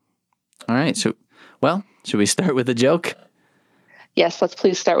All right. Should we start with a joke? Yes, let's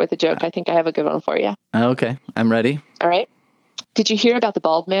please start with a joke. I think I have a good one for you. Okay, I'm ready. All right. Did you hear about the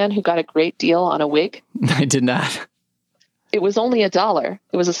bald man who got a great deal on a wig? I did not. It was only $1.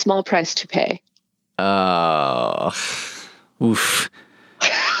 It was a small price to pay. Oh, oof.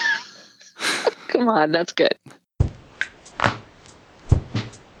 Come on, that's good.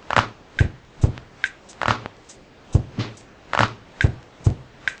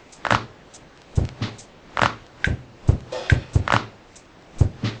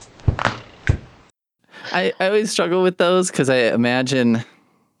 I always struggle with those because I imagine.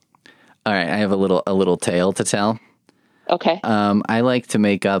 All right, I have a little tale to tell. Okay. I like to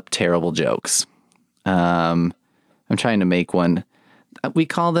make up terrible jokes. I'm trying to make one. We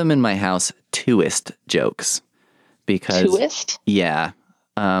call them in my house twist jokes because Twist? Yeah.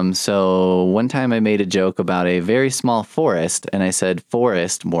 So one time I made a joke about a very small forest, and I said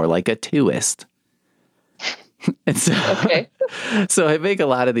forest more like a twist. And so, Okay. So I make a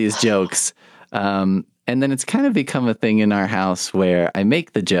lot of these jokes. And then it's kind of become a thing in our house where I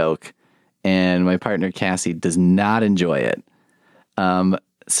make the joke and my partner Cassie does not enjoy it.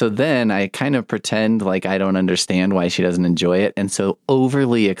 So then I kind of pretend like I don't understand why she doesn't enjoy it. And so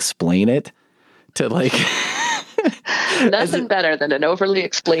overly explain it to like... Nothing better than an overly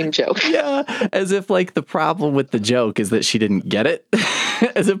explained joke. Yeah, as if like the problem with the joke is that she didn't get it,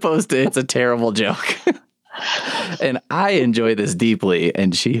 as opposed to it's a terrible joke. And I enjoy this deeply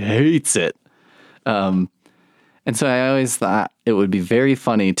and she hates it. And so I always thought it would be very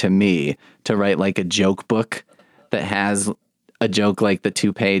funny to me to write like a joke book that has a joke like the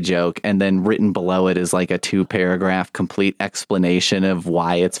toupee joke, and then written below it is like a 2-paragraph complete explanation of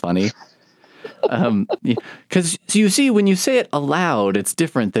why it's funny. Because you see, when you say it aloud, it's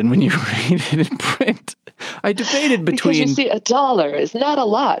different than when you read it in print. I debated between... Because you see, $1 is not a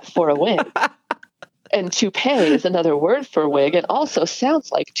lot for a wig. And toupee is another word for wig. It also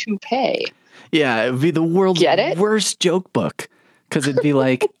sounds like toupee. Yeah, it would be the world's worst joke book. Because it'd be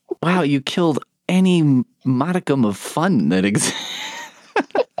like, wow, you killed any modicum of fun that exists.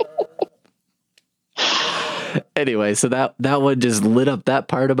 Anyway, so that one just lit up that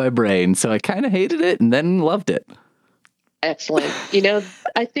part of my brain. So I kind of hated it and then loved it. Excellent.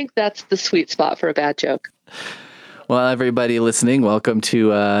 I think that's the sweet spot for a bad joke. Well, everybody listening, welcome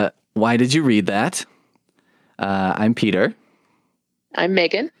to Why Did You Read That? I'm Peter. I'm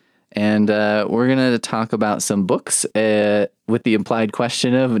Megan. And we're going to talk about some books with the implied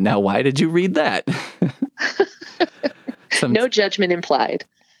question of, now, why did you read that? No judgment implied.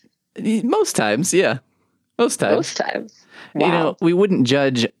 Most times, yeah. Most times. Wow. We wouldn't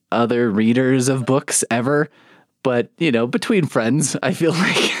judge other readers of books ever, but, between friends, I feel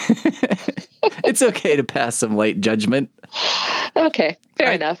like it's okay to pass some light judgment. Okay,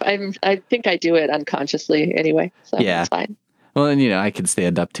 fair enough. I think I do it unconsciously anyway, so yeah. It's fine. Well, and, I can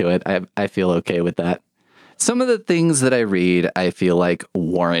stand up to it. I feel okay with that. Some of the things that I read, I feel like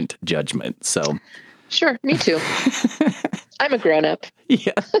warrant judgment, so... Sure, me too. I'm a grown-up.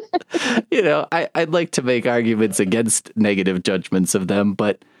 Yeah. I'd like to make arguments against negative judgments of them,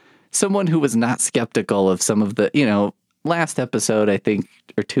 but someone who was not skeptical of some of the, last episode, I think,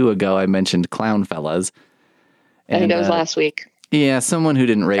 or two ago, I mentioned clown fellas. And I think that was last week. Yeah, someone who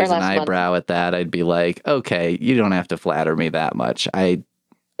didn't raise an eyebrow month. at that, I'd be like, okay, you don't have to flatter me that much. I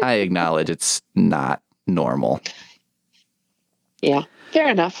acknowledge it's not normal. Yeah, fair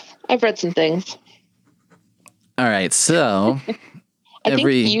enough. I've read some things. All right, so I think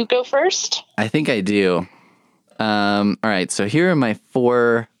you go first. I think I do. All right, so here are my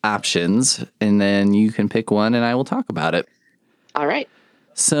 4 options, and then you can pick one, and I will talk about it. All right.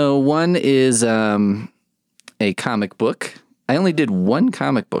 So one is a comic book. I only did one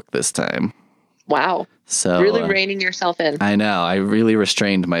comic book this time. Wow. So really reining yourself in. I know. I really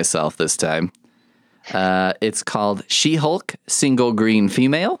restrained myself this time. It's called She-Hulk, Single Green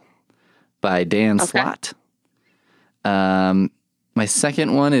Female by Dan Slott. My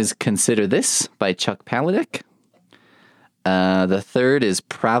second one is Consider This by Chuck Palahniuk. The third is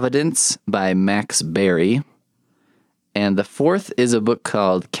Providence by Max Berry. And the fourth is a book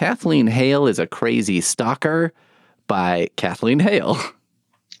called Kathleen Hale is a Crazy Stalker by Kathleen Hale.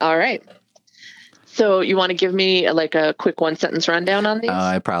 All right. So you want to give me a quick 1-sentence rundown on these? Oh,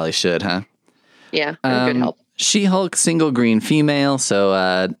 I probably should, huh? Yeah, good help. She-Hulk, Single Green Female. So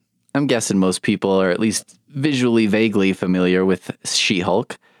I'm guessing most people are at least visually vaguely familiar with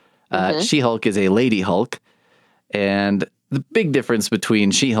She-Hulk. She-Hulk is a lady Hulk. And the big difference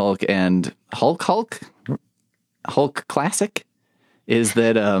between She-Hulk and Hulk Classic is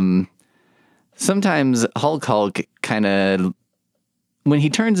that sometimes Hulk kind of when he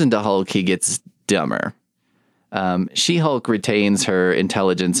turns into Hulk, he gets dumber. She-Hulk retains her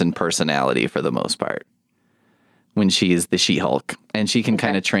intelligence and personality for the most part when she's the She-Hulk, and she can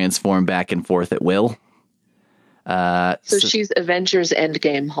kind of transform back and forth at will. So she's Avengers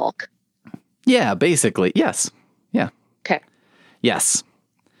Endgame Hulk. Yeah, basically. Yes. Yeah. Okay. Yes.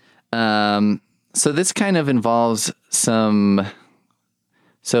 So this kind of involves some.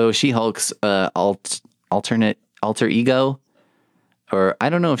 So She-Hulk's alter ego, or I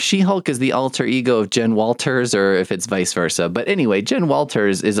don't know if She-Hulk is the alter ego of Jen Walters or if it's vice versa. But anyway, Jen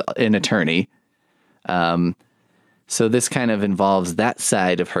Walters is an attorney. So this kind of involves that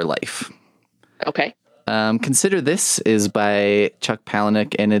side of her life. Okay. Consider This is by Chuck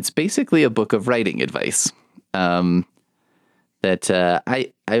Palahniuk, and it's basically a book of writing advice. I've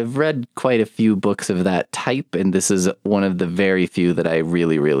read quite a few books of that type, and this is one of the very few that I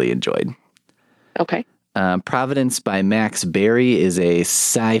really, really enjoyed. Okay. Providence by Max Berry is a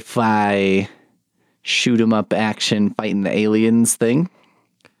sci-fi shoot-'em-up action fighting the aliens thing.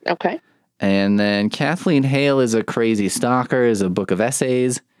 Okay. And then Kathleen Hale is a Crazy Stalker is a book of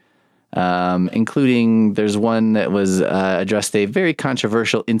essays, including there's one that was addressed a very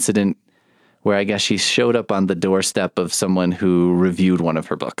controversial incident where I guess she showed up on the doorstep of someone who reviewed one of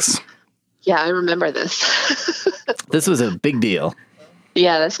her books. Yeah, I remember this. This was a big deal.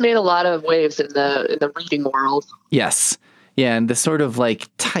 Yeah, this made a lot of waves in the reading world. Yes. Yeah, and the sort of like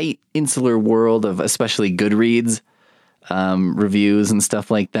tight insular world of especially Goodreads reviews and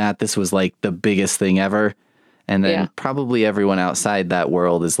stuff like that. This was like the biggest thing ever. And then probably everyone outside that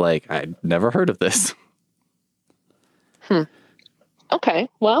world is like, I'd never heard of this. Okay,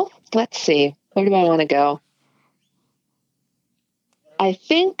 well, let's see. Where do I want to go? I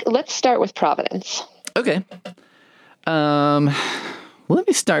think let's start with Providence. Okay. Well, let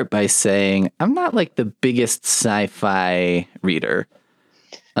me start by saying I'm not like the biggest sci-fi reader.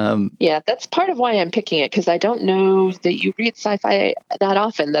 Yeah, that's part of why I'm picking it, because I don't know that you read sci-fi that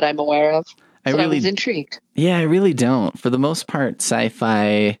often that I'm aware of. So I was intrigued. Yeah, I really don't. For the most part,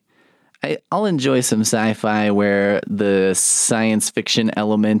 sci-fi... I'll enjoy some sci-fi where the science fiction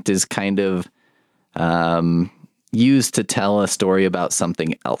element is kind of used to tell a story about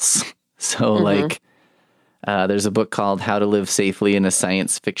something else. So like there's a book called How to Live Safely in a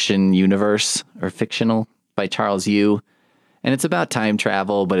Science Fiction Universe, or Fictional, by Charles Yu. And it's about time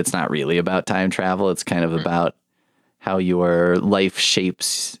travel, but it's not really about time travel. It's kind of about how your life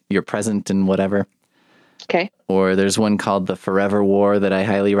shapes your present and whatever. Okay. Or there's one called The Forever War that I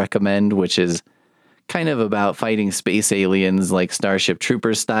highly recommend, which is kind of about fighting space aliens like Starship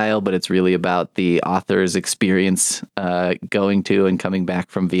Troopers style, but it's really about the author's experience going to and coming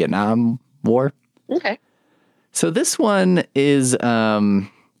back from Vietnam War. Okay. So this one is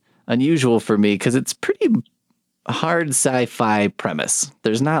unusual for me because it's pretty hard sci-fi premise.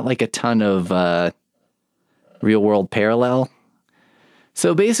 There's not like a ton of real world parallel.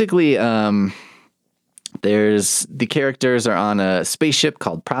 So basically, there's the characters are on a spaceship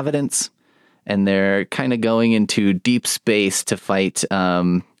called Providence, and they're kind of going into deep space to fight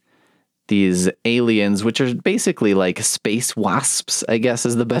these aliens, which are basically like space wasps, I guess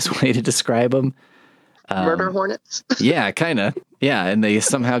is the best way to describe them. Murder hornets? Yeah, kind of. Yeah, and they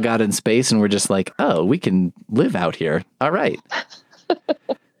somehow got in space and we're just like, oh, we can live out here. All right.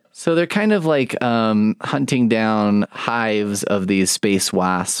 So they're kind of like hunting down hives of these space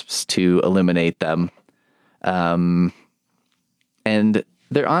wasps to eliminate them. And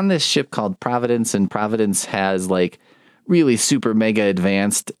they're on this ship called Providence, and Providence has like really super mega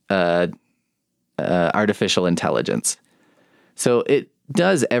advanced artificial intelligence. So it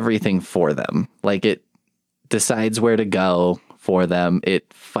does everything for them. Like it decides where to go for them.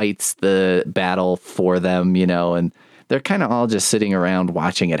 It fights the battle for them, you know, and they're kind of all just sitting around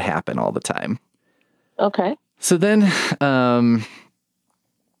watching it happen all the time. Okay. So then,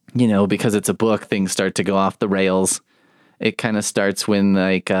 you know, because it's a book, things start to go off the rails. It kind of starts when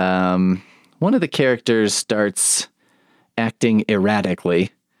like one of the characters starts acting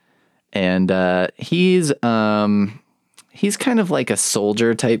erratically, and he's kind of like a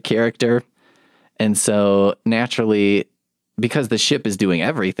soldier type character. And so naturally, because the ship is doing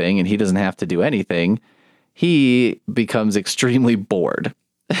everything and he doesn't have to do anything, he becomes extremely bored.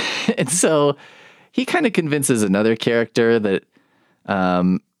 And so he kind of convinces another character that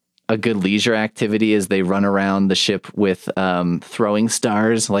a good leisure activity is they run around the ship with throwing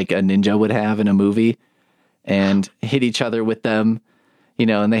stars like a ninja would have in a movie and hit each other with them, you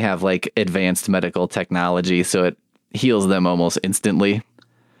know, and they have like advanced medical technology, so it heals them almost instantly.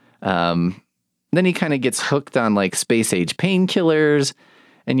 Then he kind of gets hooked on like space age painkillers,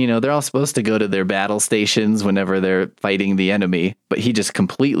 And, they're all supposed to go to their battle stations whenever they're fighting the enemy, but he just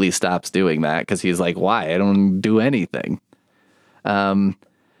completely stops doing that because he's like, why? I don't do anything. And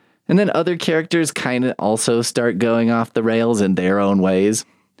then other characters kind of also start going off the rails in their own ways.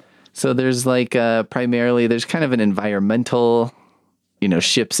 So there's primarily there's kind of an environmental,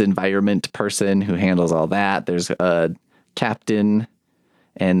 ship's environment person who handles all that. There's a captain.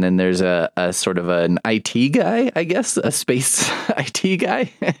 And then there's a sort of an IT guy, I guess, a space IT guy.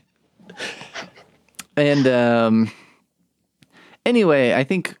 And anyway, I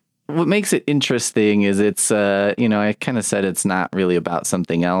think what makes it interesting is it's, I kind of said it's not really about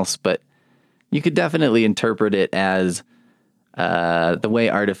something else, but you could definitely interpret it as the way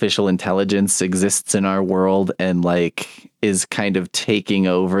artificial intelligence exists in our world and is kind of taking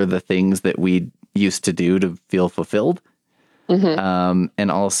over the things that we used to do to feel fulfilled. Mm-hmm.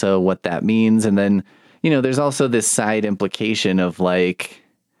 And also what that means. And then, there's also this side implication of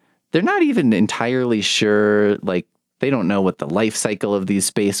they're not even entirely sure, they don't know what the life cycle of these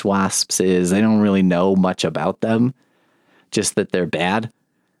space wasps is. They don't really know much about them, just that they're bad.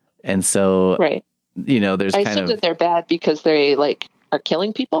 And so, right. There's I assume that they're bad because they are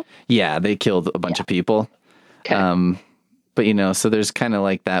killing people. Yeah. They killed a bunch of people. Okay. But, so there's kind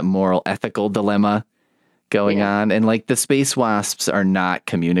of that moral ethical dilemma going on. And the space wasps are not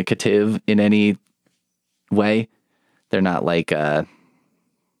communicative in any way. They're not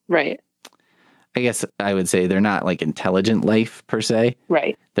right. I guess I would say they're not intelligent life per se.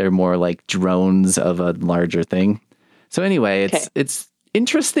 Right. They're more drones of a larger thing. So anyway, it's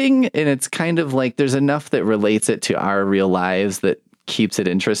interesting, and it's kind of there's enough that relates it to our real lives that keeps it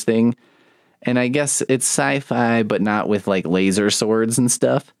interesting. And I guess it's sci-fi, but not with laser swords and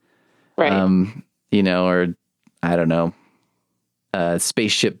stuff. Right. Or I don't know,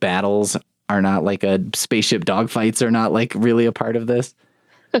 spaceship battles are not spaceship dogfights are not really a part of this.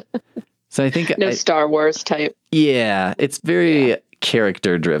 So I think Star Wars type. Yeah, it's very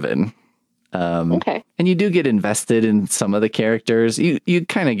character driven. Okay. And you do get invested in some of the characters. You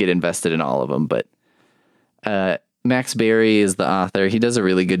kind of get invested in all of them, but Max Berry is the author. He does a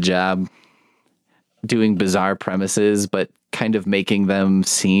really good job doing bizarre premises, but kind of making them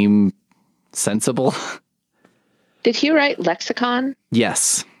seem sensible. Did he write Lexicon?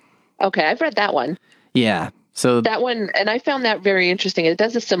 Yes. Okay, I've read that one. Yeah. So that one, and I found that very interesting. It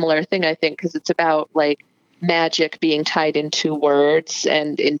does a similar thing, I think, because it's about magic being tied into words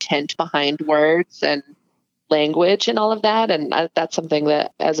and intent behind words and language and all of that. And that's something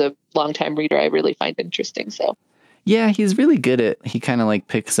that, as a longtime reader, I really find interesting. So. Yeah, he's really good at. He kind of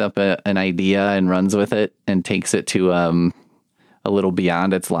picks up an idea and runs with it and takes it to a little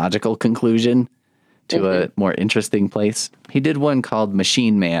beyond its logical conclusion to a more interesting place. He did one called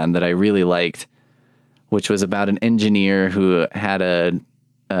Machine Man that I really liked, which was about an engineer who had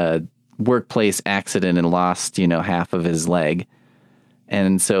a workplace accident and lost, half of his leg.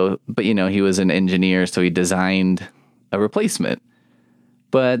 And so, but, he was an engineer, so he designed a replacement.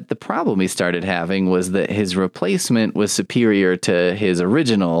 But the problem he started having was that his replacement was superior to his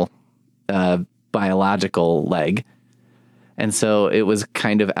original biological leg. And so it was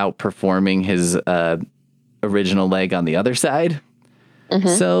kind of outperforming his original leg on the other side. Mm-hmm.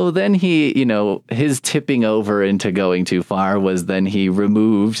 So then he, his tipping over into going too far was then he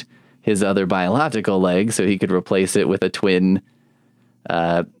removed his other biological leg so he could replace it with a twin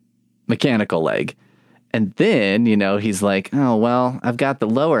mechanical leg. And then, he's like, oh, well, I've got the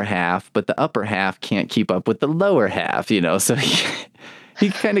lower half, but the upper half can't keep up with the lower half, so he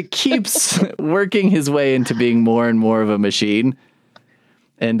kind of keeps working his way into being more and more of a machine.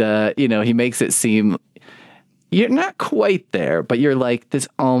 And, he makes it seem you're not quite there, but you're this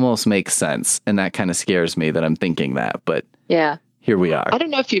almost makes sense. And that kind of scares me that I'm thinking that. But yeah, here we are. I don't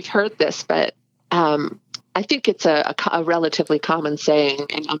know if you've heard this, but I think it's a relatively common saying,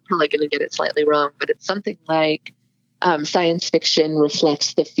 and I'm probably going to get it slightly wrong, but it's something like science fiction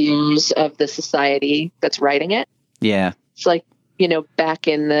reflects the fears of the society that's writing it. Yeah. It's back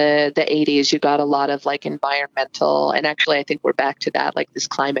in the 80s, you got a lot of environmental, and actually I think we're back to that, this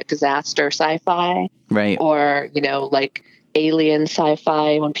climate disaster sci-fi. Right. Or, alien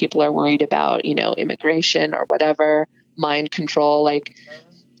sci-fi when people are worried about, immigration or whatever, mind control,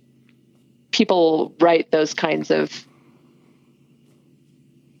 people write those kinds of.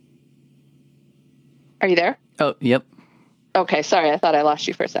 Are you there? Oh, yep. Okay. Sorry. I thought I lost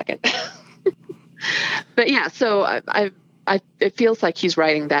you for a second. But yeah, so it feels like he's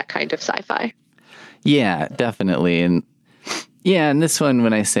writing that kind of sci-fi. Yeah, definitely. And yeah, and this one,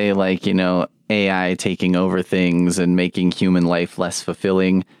 when I say AI taking over things and making human life less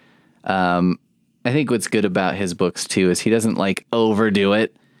fulfilling, I think what's good about his books too is he doesn't overdo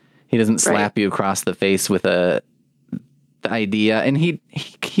it. He doesn't slap you across the face with the idea, and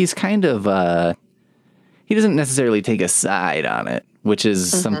he's kind of he doesn't necessarily take a side on it, which is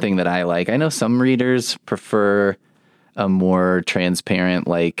something that I like. I know some readers prefer a more transparent,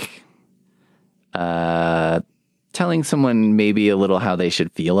 like telling someone maybe a little how they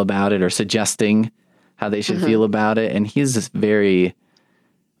should feel about it, or suggesting how they should feel about it. And he's just very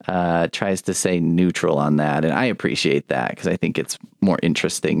tries to stay neutral on that. And I appreciate that because I think it's more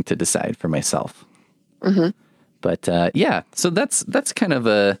interesting to decide for myself. But yeah, so that's kind of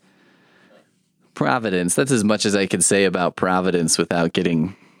a Providence. That's as much as I could say about Providence without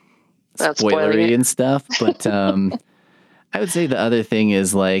getting spoilery and stuff. But I would say the other thing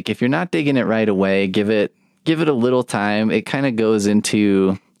is, like, if you're not digging it right away, give it a little time. It kind of goes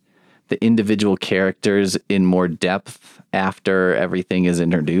into the individual characters in more depth after everything is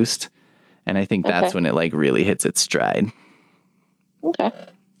introduced. And I think that's when it like really hits its stride. Okay.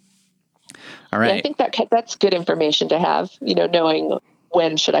 All right. Yeah, I think that's good information to have, knowing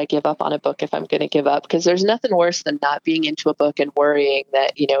when should I give up on a book if I'm going to give up, because there's nothing worse than not being into a book and worrying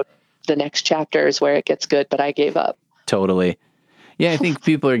that, the next chapter is where it gets good, but I gave up. Totally. Yeah, I think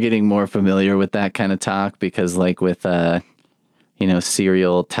people are getting more familiar with that kind of talk because, like, with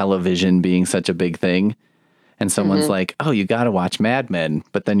serial television being such a big thing, and someone's like, "Oh, you got to watch Mad Men,"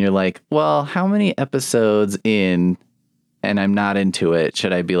 but then you're like, "Well, how many episodes in, and I'm not into it,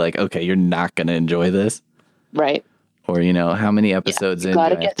 should I be like, okay, you're not going to enjoy this?" Right. Or, how many episodes in? Got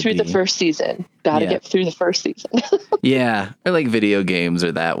to get through the first season. Get through the first season. Yeah. Or like video games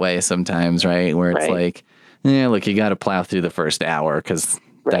are that way sometimes, right? Where it's like, look, you got to plow through the first hour because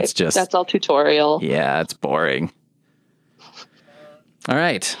that's all tutorial. Yeah, it's boring. All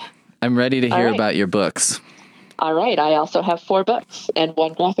right. I'm ready to hear about your books. All right. I also have 4 books and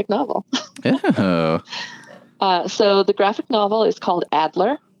 1 graphic novel. Oh. So the graphic novel is called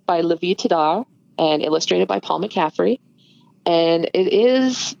Adler by Levi Tadar and illustrated by Paul McCaffrey. And it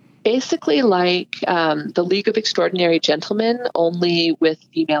is basically like the League of Extraordinary Gentlemen, only with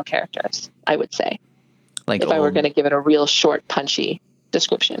female characters, I would say. Like if I were going to give it a real short, punchy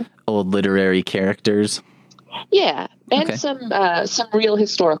description. Old literary characters? Yeah. And some real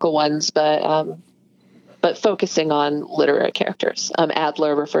historical ones, but focusing on literary characters.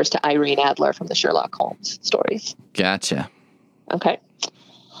 Adler refers to Irene Adler from the Sherlock Holmes stories. Gotcha. Okay.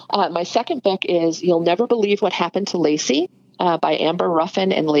 My second book is You'll Never Believe What Happened to Lacey by Amber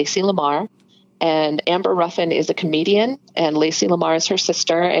Ruffin and Lacey Lamar. And Amber Ruffin is a comedian and Lacey Lamar is her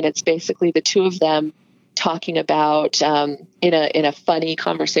sister. And it's basically the two of them talking about, in a funny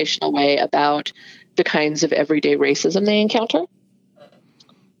conversational way, about the kinds of everyday racism they encounter.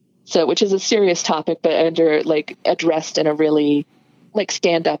 So, which is a serious topic, but addressed in a really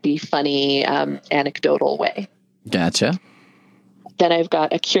stand-up-y, funny, anecdotal way. Gotcha. Then I've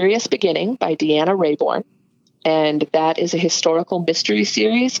got A Curious Beginning by Deanna Raybourn. And that is a historical mystery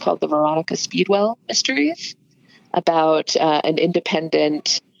series called the Veronica Speedwell Mysteries about an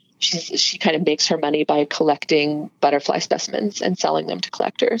independent. She kind of makes her money by collecting butterfly specimens and selling them to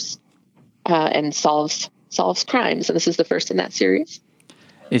collectors, and solves crimes. And this is the first in that series.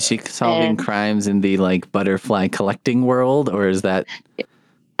 Is she solving crimes in the butterfly collecting world, or is that?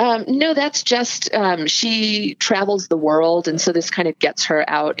 No, that's just she travels the world. And so this kind of gets her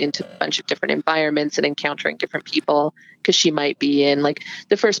out into a bunch of different environments and encountering different people, because she might be in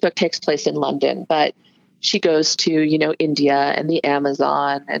the first book takes place in London, but she goes to, India and the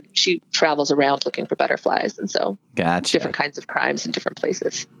Amazon, and she travels around looking for butterflies. And so gotcha. Different kinds of crimes in different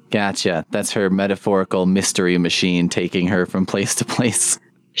places. Gotcha. That's her metaphorical mystery machine taking her from place to place.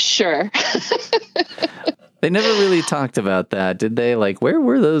 Sure. They never really talked about that, did they? Where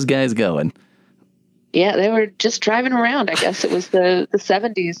were those guys going? Yeah, they were just driving around. I guess it was the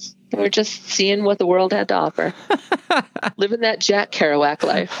 70s. They were just seeing what the world had to offer. Living that Jack Kerouac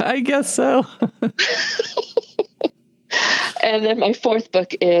life. I guess so. And then my 4th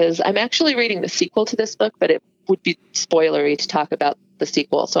book is, I'm actually reading the sequel to this book, but it would be spoilery to talk about the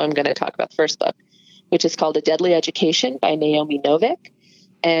sequel. So I'm going to talk about the first book, which is called A Deadly Education by Naomi Novik.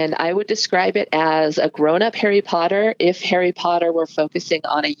 And I would describe it as a grown-up Harry Potter if Harry Potter were focusing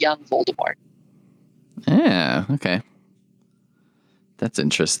on a young Voldemort. Yeah, okay. That's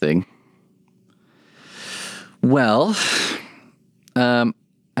interesting. Well, I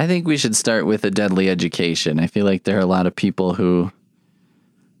think we should start with A Deadly Education. I feel like there are a lot of people who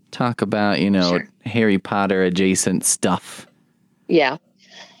talk about, sure, Harry Potter adjacent stuff. Yeah.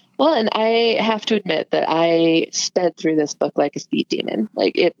 Well, and I have to admit that I sped through this book like a speed demon.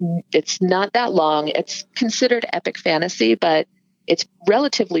 It's not that long. It's considered epic fantasy, but it's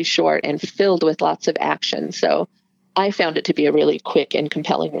relatively short and filled with lots of action. So I found it to be a really quick and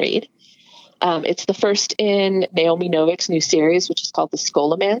compelling read. It's the first in Naomi Novik's new series, which is called the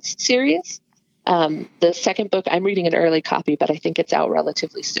Scholomance series. The second book, I'm reading an early copy, but I think it's out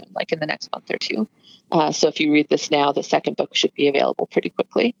relatively soon, like in the next month or two. So if you read this now, the second book should be available pretty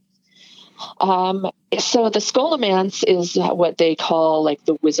quickly. So the Scholomance is what they call like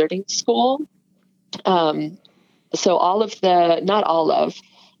the wizarding school. So not all of,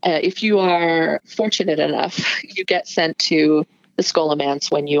 if you are fortunate enough, you get sent to the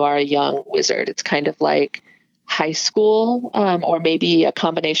Scholomance when you are a young wizard. It's kind of like high school, or maybe a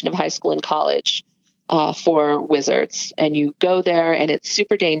combination of high school and college for wizards. And you go there, and it's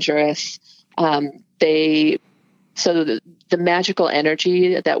super dangerous. The magical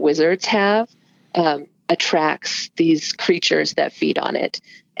energy that wizards have attracts these creatures that feed on it.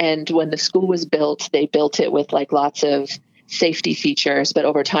 And when the school was built, they built it with like lots of safety features, but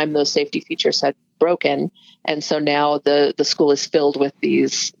over time those safety features had broken. And so now the school is filled with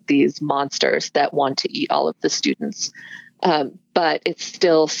these monsters that want to eat all of the students. But it's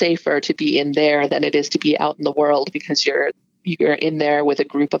still safer to be in there than it is to be out in the world, because you're in there with a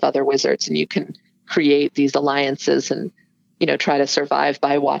group of other wizards, and you can create these alliances and, try to survive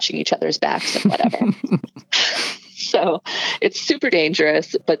by watching each other's backs and whatever. So it's super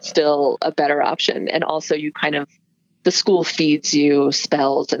dangerous, but still a better option. And also the school feeds you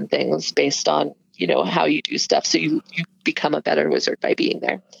spells and things based on, how you do stuff. So you become a better wizard by being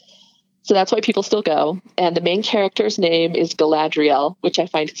there. So that's why people still go. And the main character's name is Galadriel, which I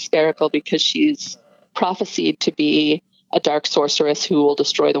find hysterical because she's prophesied to be a dark sorceress who will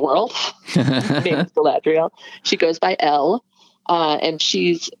destroy the world. Her name is Galadriel. She goes by Elle, and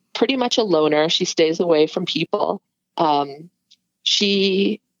she's pretty much a loner. She stays away from people.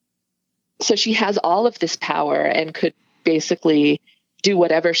 She has all of this power and could basically do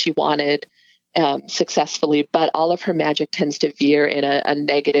whatever she wanted successfully, but all of her magic tends to veer in a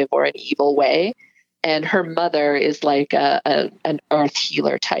negative or an evil way. And her mother is like an earth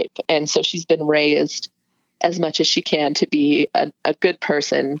healer type. And so she's been raised as much as she can to be a good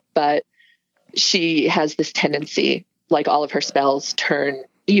person, but she has this tendency, like all of her spells turn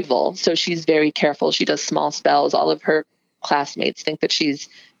evil. So she's very careful. She does small spells. All of her classmates think that she's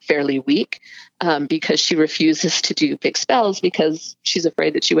fairly weak because she refuses to do big spells because she's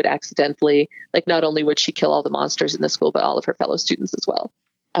afraid that she would accidentally, like, not only would she kill all the monsters in the school, but all of her fellow students as well,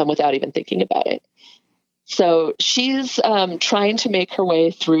 without even thinking about it. So she's trying to make her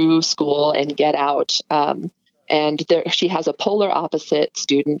way through school and get out. She has a polar opposite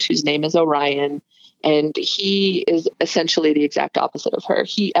student whose name is Orion, and he is essentially the exact opposite of her.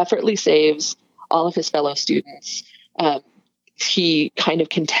 He effortlessly saves all of his fellow students. He kind of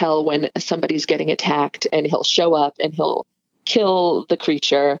can tell when somebody's getting attacked, and he'll show up and he'll kill the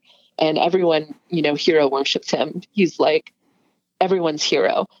creature, and everyone, hero worships him. He's like everyone's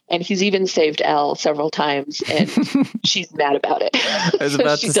hero. And he's even saved Elle several times, and she's mad about it. I was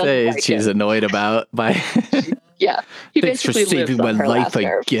about to say she's annoyed by Yeah. He Thanks for saving my life,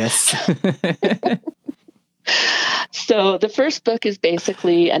 I guess. So the first book is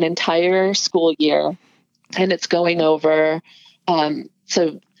basically an entire school year, and it's going over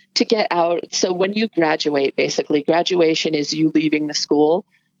so to get out. So when you graduate, basically graduation is you leaving the school,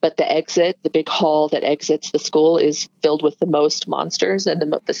 but the exit, the big hall that exits the school, is filled with the most monsters and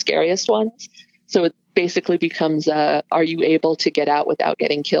the scariest ones. So it basically becomes, are you able to get out without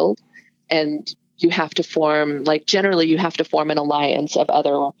getting killed? And you have to form, generally you have to form an alliance of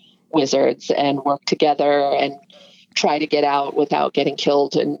other wizards and work together and try to get out without getting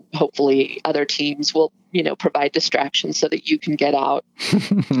killed. And hopefully other teams will, provide distractions so that you can get out.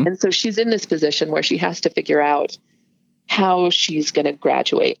 And so she's in this position where she has to figure out how she's going to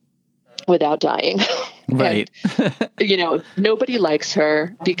graduate without dying. Right. And, nobody likes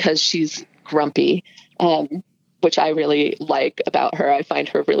her because she's grumpy, which I really like about her. I find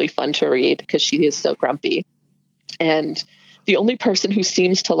her really fun to read because she is so grumpy. And the only person who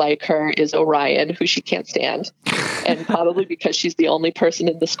seems to like her is Orion, who she can't stand. And probably because she's the only person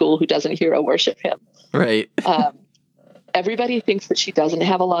in the school who doesn't hero worship him. Right. Everybody thinks that she doesn't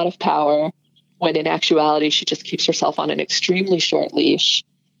have a lot of power, when in actuality, she just keeps herself on an extremely short leash.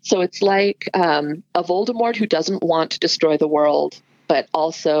 So it's like a Voldemort who doesn't want to destroy the world, but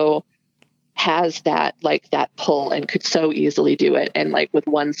also has that pull and could so easily do it. And with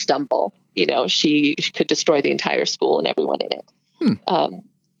one stumble, she could destroy the entire school and everyone in it.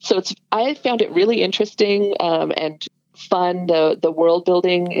 So I found it really interesting and fun. The world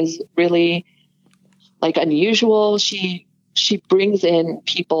building is really unusual. She brings in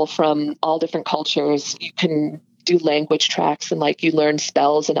people from all different cultures. You can do language tracks and you learn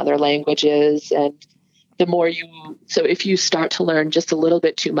spells in other languages, and the more so if you start to learn just a little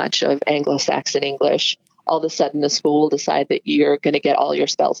bit too much of Anglo-Saxon English, all of a sudden the school will decide that you're going to get all your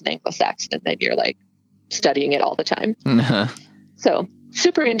spells in Anglo-Saxon, and then you're like studying it all the time. Uh-huh. So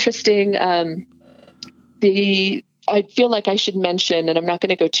super interesting. I feel like I should mention, and I'm not going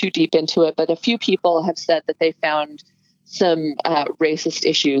to go too deep into it, but a few people have said that they found some racist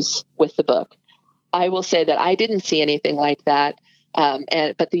issues with the book. I will say that I didn't see anything like that.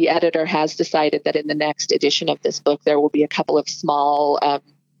 But the editor has decided that in the next edition of this book, there will be a couple of small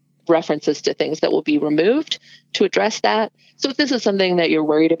references to things that will be removed to address that. So if this is something that you're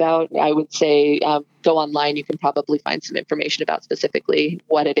worried about, I would say go online. You can probably find some information about specifically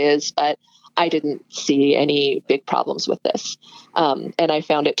what it is, but I didn't see any big problems with this. And I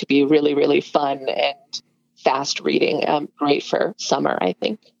found it to be really, really fun and fast reading. Great for summer, I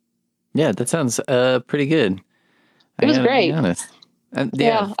think. Yeah, that sounds pretty good. It was great. Be honest.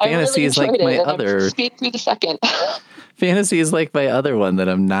 Yeah, fantasy is like my other. Speak through the second. Fantasy is like my other one that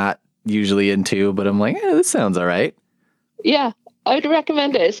I'm not usually into, but I'm like, this sounds all right. Yeah, I'd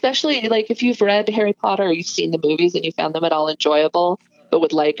recommend it, especially like if you've read Harry Potter, or you've seen the movies, and you found them at all enjoyable, but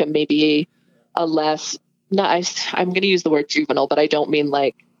would like maybe a less. I'm going to use the word juvenile, but I don't mean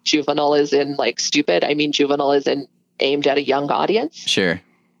like juvenile as in like stupid. I mean juvenile as in aimed at a young audience. Sure.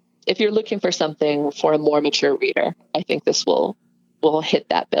 If you're looking for something for a more mature reader, I think this will hit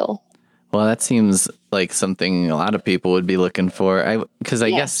that bill. Well, that seems like something a lot of people would be looking for. I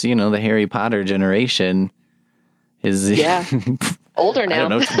guess, the Harry Potter generation is older now. I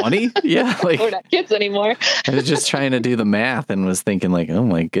don't know, 20? Yeah. Like, we're not kids anymore. I was just trying to do the math and was thinking like, oh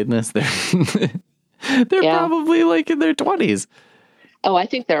my goodness, they're probably like in their 20s. Oh, I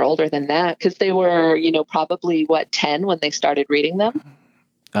think they're older than that because they were, probably 10 when they started reading them.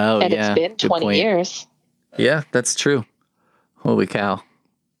 Oh, and yeah. And it's been 20 years. Yeah, that's true. Holy cow.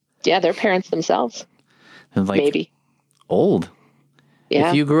 Yeah, they're parents themselves. And like, maybe. Old. Yeah.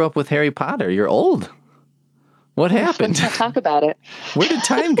 If you grew up with Harry Potter, you're old. What happened? Let's not talk about it. Where did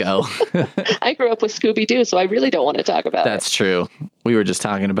time go? I grew up with Scooby-Doo, so I really don't want to talk about That's true. We were just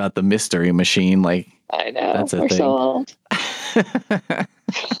talking about the Mystery Machine. Like, I know. That's we're thing. So old. Well,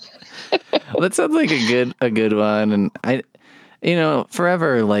 that sounds like a good one. And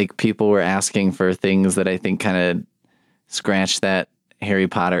forever, like, people were asking for things that I think kind of scratch that Harry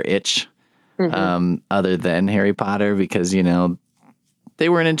Potter itch, other than Harry Potter, because, they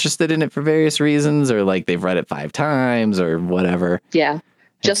weren't interested in it for various reasons, or like they've read it 5 times or whatever. Yeah.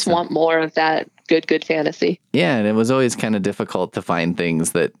 Just want more of that good fantasy. Yeah. And it was always kind of difficult to find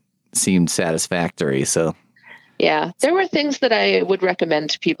things that seemed satisfactory. So yeah, there were things that I would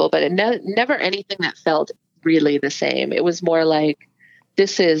recommend to people, but never anything that felt really the same. It was more like,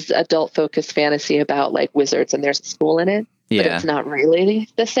 this is adult focused fantasy about like wizards and there's a school in it, but it's not really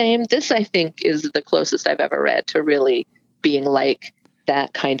the same. This, I think, is the closest I've ever read to really being like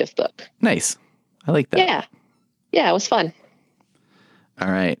that kind of book. Nice. I like that. Yeah. Yeah, it was fun. All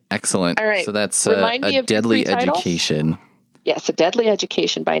right. Excellent. All right. So that's A Deadly Education. Yes, A Deadly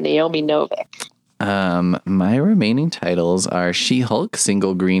Education by Naomi Novik. My remaining titles are She-Hulk,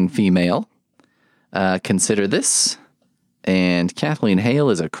 Single Green Female, Consider This, and Kathleen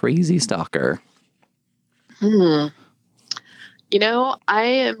Hale is a Crazy Stalker. I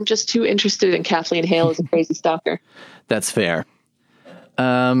am just too interested in Kathleen Hale as a crazy stalker. That's fair.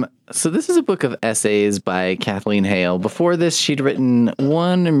 So this is a book of essays by Kathleen Hale. Before this, she'd written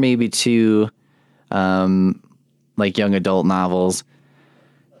 1 or maybe 2, like young adult novels.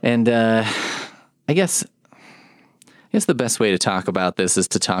 And, I guess the best way to talk about this is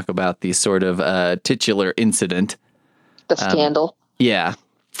to talk about the sort of, titular incident. The scandal. Yeah.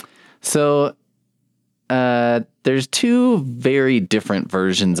 So, there's 2 very different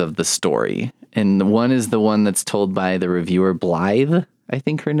versions of the story. And one is the one that's told by the reviewer Blythe, I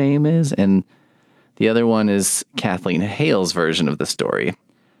think her name is. And the other one is Kathleen Hale's version of the story.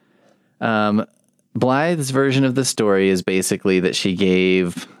 Blythe's version of the story is basically that she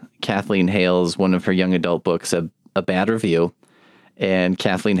gave Kathleen Hale's one of her young adult books a bad review. And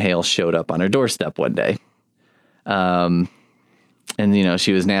Kathleen Hale showed up on her doorstep one day. And,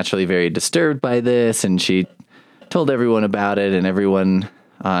 she was naturally very disturbed by this. And she told everyone about it. And everyone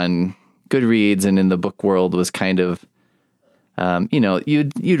on Goodreads and in the book world was kind of,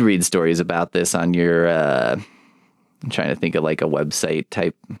 you'd read stories about this on your, I'm trying to think of like a website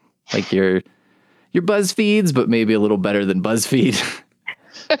type, like your BuzzFeeds, but maybe a little better than BuzzFeed.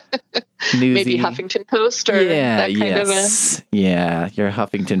 Maybe Huffington Post or that kind of a... Yeah, your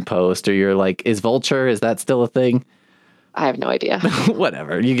Huffington Post or your like, is Vulture, is that still a thing? I have no idea.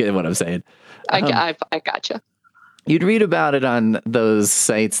 Whatever, you get what I'm saying. I gotcha. You'd read about it on those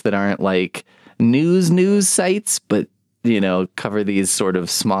sites that aren't like news sites, but, cover these sort of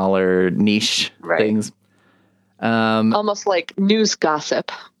smaller niche things. Almost like news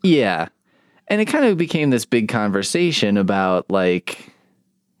gossip. Yeah. And it kind of became this big conversation about like,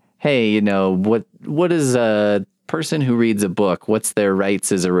 hey, what is a person who reads a book? What's their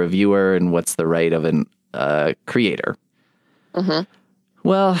rights as a reviewer and what's the right of a creator? Mm-hmm.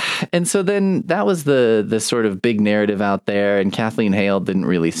 Well, and so then that was the sort of big narrative out there, and Kathleen Hale didn't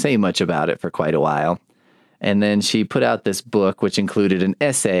really say much about it for quite a while. And then she put out this book, which included an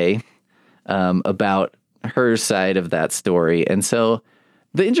essay about her side of that story. And so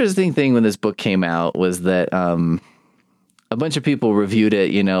the interesting thing when this book came out was that a bunch of people reviewed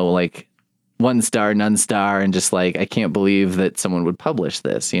it, like 1 star, none star, and just like, I can't believe that someone would publish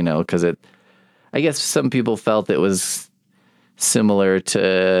this, because I guess some people felt it was similar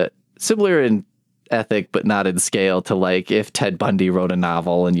in ethic, but not in scale to like if Ted Bundy wrote a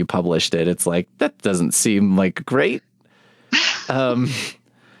novel and you published it, it's like, that doesn't seem like great. But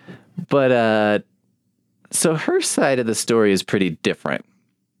so her side of the story is pretty different.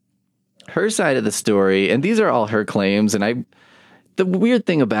 Her side of the story, and these are all her claims, and the weird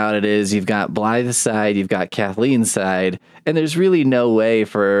thing about it is you've got Blythe's side, you've got Kathleen's side, and there's really no way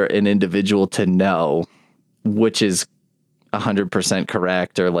for an individual to know which is 100%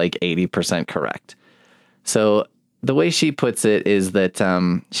 correct or like 80% correct. So the way she puts it is that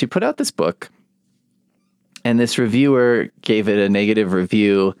she put out this book, and this reviewer gave it a negative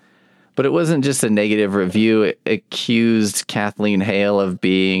review, but it wasn't just a negative review. It accused Kathleen Hale of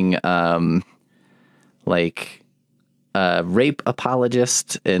being like a rape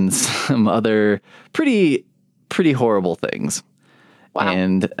apologist and some other pretty horrible things. Wow.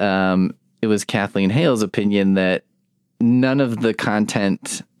 And it was Kathleen Hale's opinion that none of the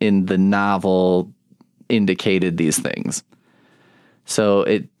content in the novel indicated these things. So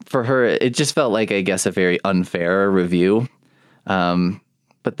for her, it just felt like, I guess, a very unfair review.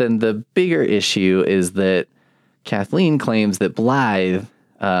 But then the bigger issue is that Kathleen claims that Blythe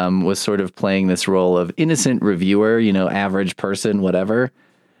was sort of playing this role of innocent reviewer, average person, whatever,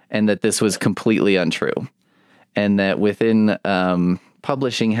 and that this was completely untrue. And that within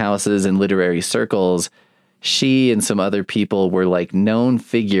publishing houses and literary circles, she and some other people were like known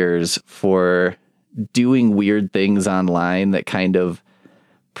figures for doing weird things online that kind of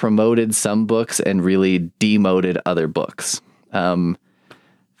promoted some books and really demoted other books.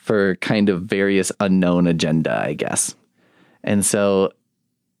 For kind of various unknown agenda, I guess. And so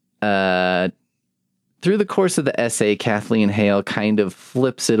through the course of the essay, Kathleen Hale kind of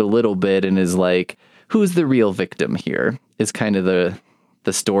flips it a little bit and is like, who's the real victim here is kind of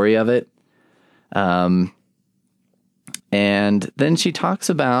the story of it. And then she talks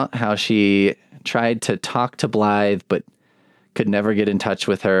about how she tried to talk to Blythe, but could never get in touch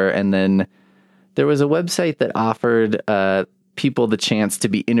with her. And then there was a website that offered people the chance to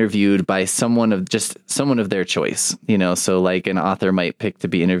be interviewed by someone of their choice, so like an author might pick to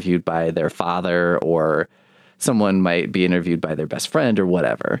be interviewed by their father, or someone might be interviewed by their best friend or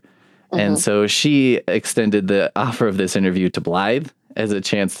whatever. Mm-hmm. And so she extended the offer of this interview to Blythe as a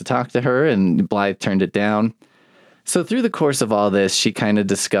chance to talk to her, and Blythe turned it down. So through the course of all this, she kind of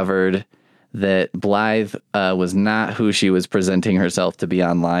discovered that Blythe was not who she was presenting herself to be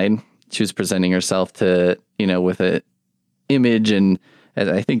online. She was presenting herself to, with a image and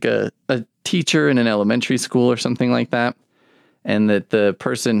I think a teacher in an elementary school or something like that. And that the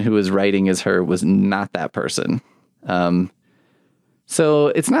person who was writing as her was not that person. So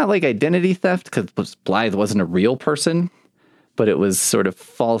it's not like identity theft because Blythe wasn't a real person, but it was sort of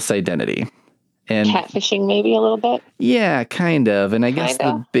false identity. And catfishing maybe a little bit? Yeah, kind of. And I guess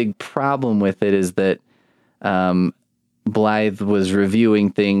the big problem with it is that Blythe was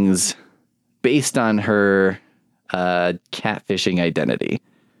reviewing things based on her catfishing identity.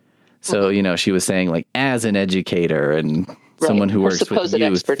 So, she was saying like as an educator and someone who works with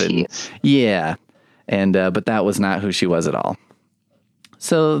youth. Expertise. And but that was not who she was at all.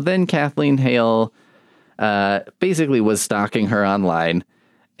 So then Kathleen Hale basically was stalking her online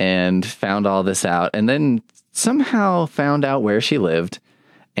and found all this out, and then somehow found out where she lived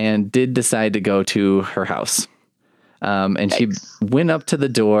and did decide to go to her house. And she went up to the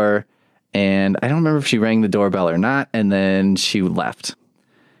door, and I don't remember if she rang the doorbell or not, and then she left.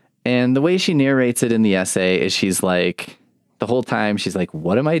 And the way she narrates it in the essay is she's like, the whole time she's like,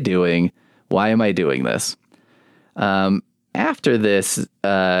 what am I doing? Why am I doing this? After this,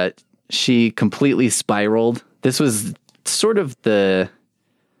 she completely spiraled. This was sort of the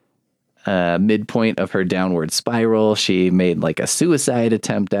midpoint of her downward spiral. She made like a suicide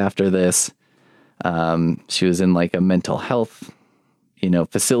attempt after this. She was in like a mental health,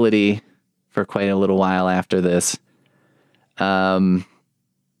 facility for quite a little while after this.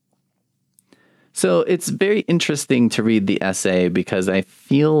 So it's very interesting to read the essay because I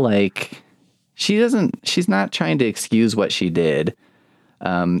feel like she's not trying to excuse what she did.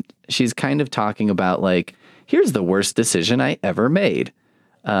 She's kind of talking about like, here's the worst decision I ever made.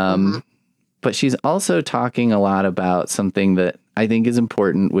 But she's also talking a lot about something that I think is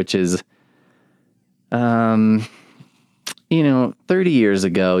important, which is, 30 years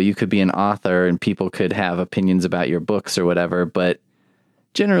ago, you could be an author and people could have opinions about your books or whatever, but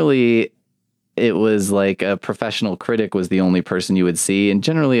generally it was like a professional critic was the only person you would see. And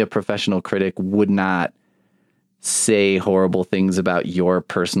generally a professional critic would not say horrible things about your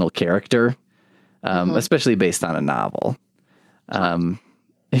personal character, especially based on a novel.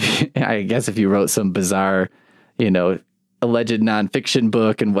 I guess if you wrote some bizarre, alleged nonfiction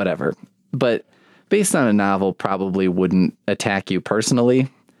book and whatever, but based on a novel probably wouldn't attack you personally.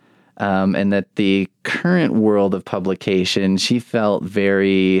 And that the current world of publication, she felt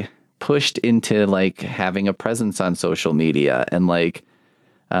very pushed into like having a presence on social media, and like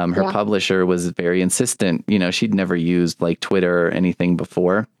her publisher was very insistent. She'd never used like Twitter or anything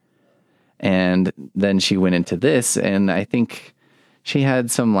before. And then she went into this, and I think she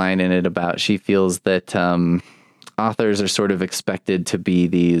had some line in it about she feels that authors are sort of expected to be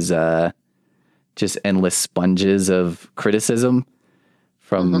these just endless sponges of criticism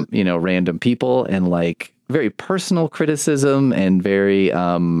from, random people, and like very personal criticism and very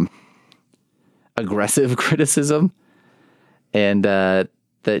aggressive criticism. And that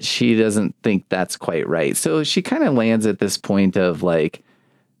she doesn't think that's quite right. So she kind of lands at this point of like,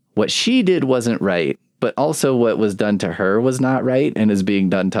 what she did wasn't right, but also what was done to her was not right and is being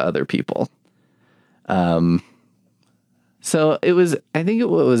done to other people. So I think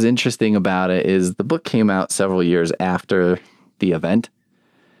what was interesting about it is the book came out several years after the event.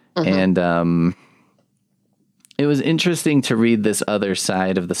 And it was interesting to read this other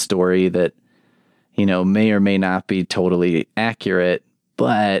side of the story that, may or may not be totally accurate,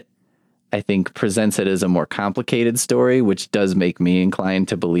 but I think presents it as a more complicated story, which does make me inclined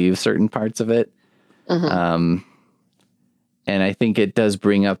to believe certain parts of it. And I think it does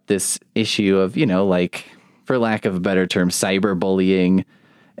bring up this issue of, like, for lack of a better term, cyberbullying,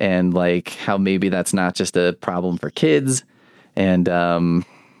 and like how maybe that's not just a problem for kids, and,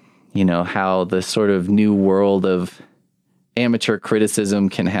 how the sort of new world of amateur criticism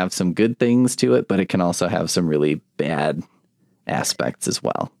can have some good things to it, but it can also have some really bad aspects as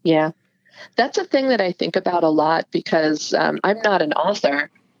well. Yeah. That's a thing that I think about a lot because I'm not an author.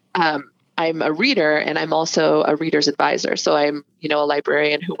 I'm a reader, and I'm also a reader's advisor. So I'm, a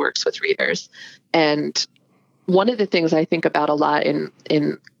librarian who works with readers. And one of the things I think about a lot in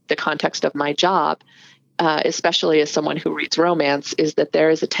the context of my job, especially as someone who reads romance, is that there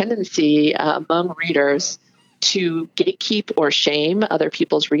is a tendency among readers to gatekeep or shame other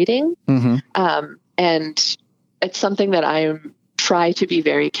people's reading. And it's something that I try to be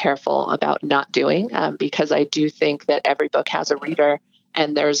very careful about not doing, because I do think that every book has a reader,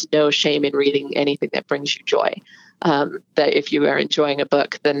 and there's no shame in reading anything that brings you joy. That if you are enjoying a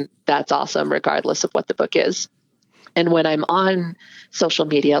book, then that's awesome, regardless of what the book is. And when I'm on social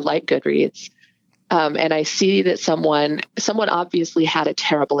media like Goodreads, and I see that someone obviously had a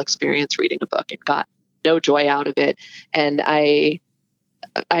terrible experience reading a book and got no joy out of it, and I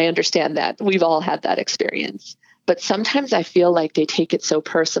understand that we've all had that experience. But sometimes I feel like they take it so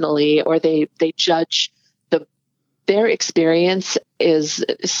personally, or they judge their experience is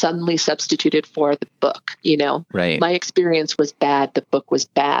suddenly substituted for the book. Right. My experience was bad, the book was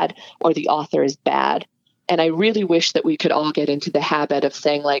bad, or the author is bad. And I really wish that we could all get into the habit of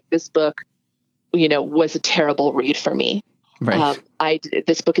saying, like, this book, was a terrible read for me. Right.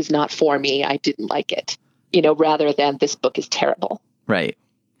 This book is not for me. I didn't like it, rather than this book is terrible. Right.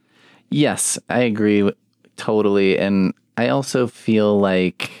 Yes, I agree totally. And I also feel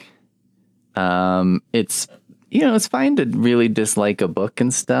like it's, it's fine to really dislike a book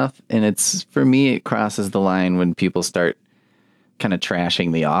and stuff. And for me, it crosses the line when people start kind of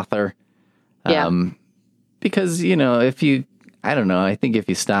trashing the author. Yeah. Because, I think if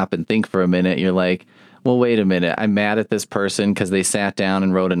you stop and think for a minute, you're like, well, wait a minute. I'm mad at this person because they sat down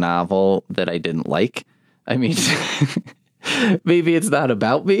and wrote a novel that I didn't like. I mean, maybe it's not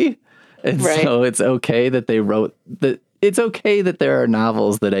about me. And right. So it's okay that they wrote that. It's okay that there are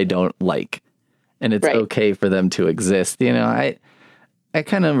novels that I don't like, and it's right. okay for them to exist. I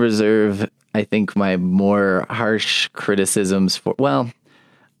kind of reserve, I think, my more harsh criticisms for,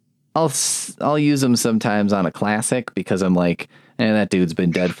 I'll use them sometimes on a classic because I'm like, that dude's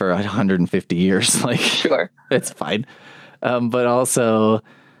been dead for 150 years. Like, sure, it's fine. But also,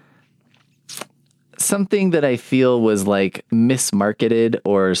 something that I feel was like mismarketed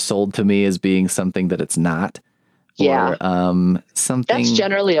or sold to me as being something that it's not. Yeah. Or something. That's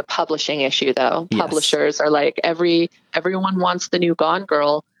generally a publishing issue, though. Yes. Publishers are like, everyone wants the new Gone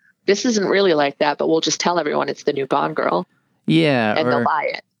Girl. This isn't really like that, but we'll just tell everyone it's the new Gone Girl. Yeah. And they'll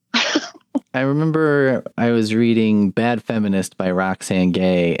buy it. I remember I was reading Bad Feminist by Roxane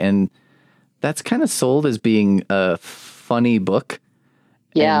Gay, and that's kind of sold as being a funny book.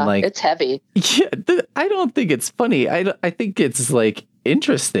 Yeah, and like, it's heavy. Yeah, I don't think it's funny. I think it's like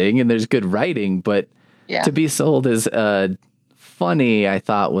interesting and there's good writing, but to be sold as funny, I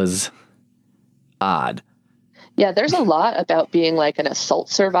thought was odd. Yeah, there's a lot about being like an assault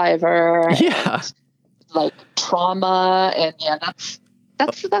survivor. Yeah. And, like trauma, and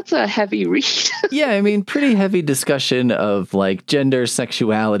that's a heavy read. Yeah, I mean, pretty heavy discussion of like gender,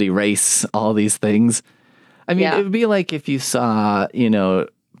 sexuality, race, all these things. I mean, it would be like if you saw,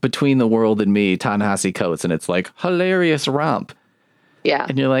 Between the World and Me, Ta-Nehisi Coates, and it's like hilarious romp. Yeah.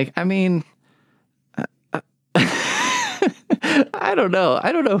 And you're like, I mean, I don't know.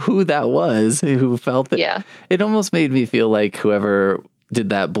 I don't know who that was who felt it. Yeah. It almost made me feel like whoever did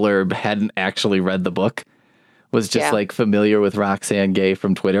that blurb hadn't actually read the book, was just like familiar with Roxane Gay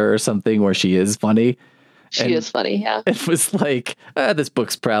from Twitter or something, where she is funny. She is funny, yeah. It was like, this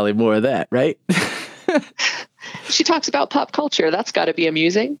book's probably more of that, right? She talks about pop culture. That's got to be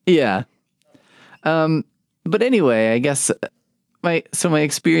amusing. Yeah. But anyway, I guess my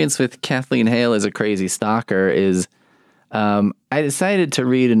experience with Kathleen Hale as a crazy stalker is I decided to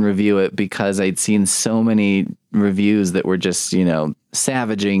read and review it because I'd seen so many reviews that were just,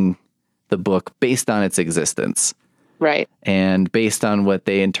 savaging the book based on its existence. Right. And based on what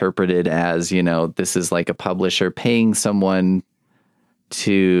they interpreted as, this is like a publisher paying someone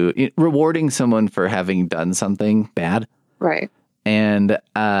rewarding someone for having done something bad. Right. And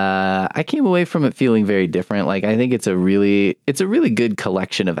I came away from it feeling very different. Like, I think it's a really good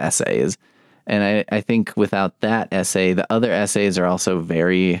collection of essays. And I think without that essay, the other essays are also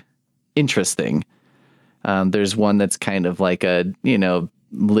very interesting. There's one that's kind of like a,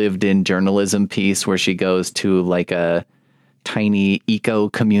 lived in journalism piece where she goes to like a tiny eco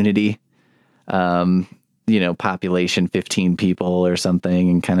community, population 15 people or something,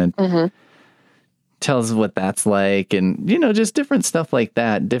 and kind of tells what that's like, and just different stuff like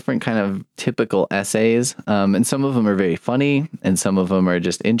that, different kind of typical essays, and some of them are very funny and some of them are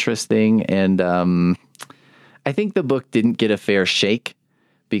just interesting. And I think the book didn't get a fair shake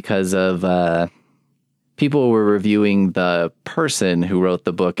because of people were reviewing the person who wrote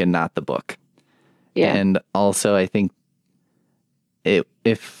the book and not the book. Yeah. And also I think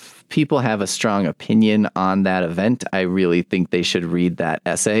if people have a strong opinion on that event, I really think they should read that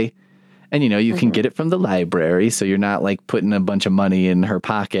essay. And, you can get it from the library, so you're not like putting a bunch of money in her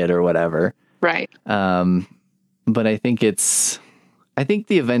pocket or whatever. Right. But I think the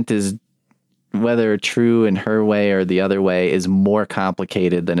event is, whether true in her way or the other way, is more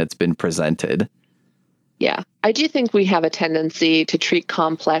complicated than it's been presented. Yeah. I do think we have a tendency to treat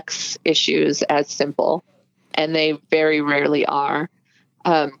complex issues as simple, and they very rarely are.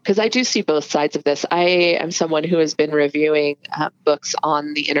 Because I do see both sides of this. I am someone who has been reviewing books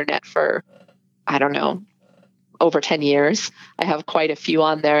on the internet for, I don't know, over 10 years. I have quite a few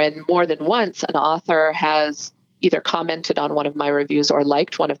on there. And more than once, an author has either commented on one of my reviews or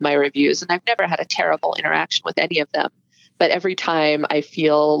liked one of my reviews. And I've never had a terrible interaction with any of them. But every time I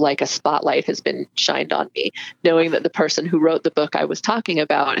feel like a spotlight has been shined on me, knowing that the person who wrote the book I was talking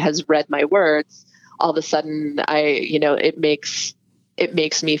about has read my words, all of a sudden it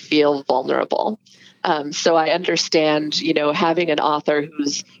makes me feel vulnerable. So I understand, having an author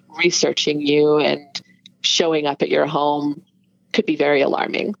who's researching you and showing up at your home could be very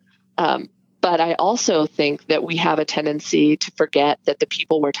alarming. But I also think that we have a tendency to forget that the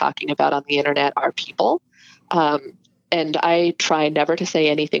people we're talking about on the internet are people. And I try never to say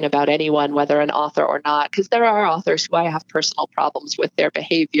anything about anyone, whether an author or not, because there are authors who I have personal problems with their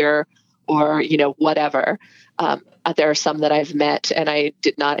behavior or, whatever. There are some that I've met and I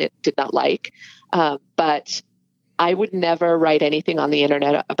did not like, but I would never write anything on the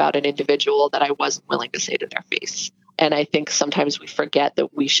internet about an individual that I wasn't willing to say to their face. And I think sometimes we forget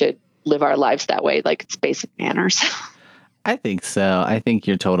that we should live our lives that way, like it's basic manners. I think so. I think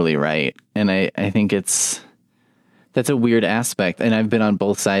you're totally right. And I think that's a weird aspect. And I've been on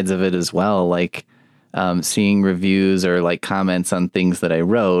both sides of it as well. Like seeing reviews or like comments on things that I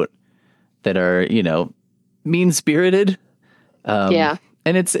wrote that are, mean-spirited. And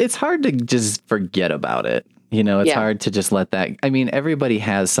it's hard to just forget about it. It's hard to just let that. I mean, everybody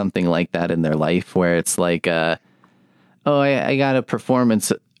has something like that in their life where it's like, I got a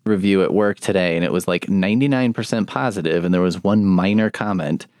performance review at work today, and it was like 99% positive, and there was one minor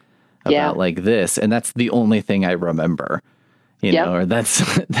comment about like this, and that's the only thing I remember. You know, or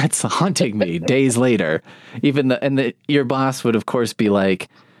that's haunting me days later. Even your boss would of course be like,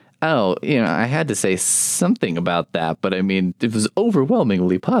 "Oh, I had to say something about that, but I mean, it was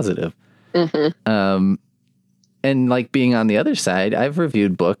overwhelmingly positive." Mm-hmm. And like being on the other side, I've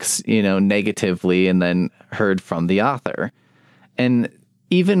reviewed books, negatively and then heard from the author. And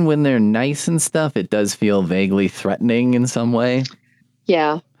even when they're nice and stuff, it does feel vaguely threatening in some way.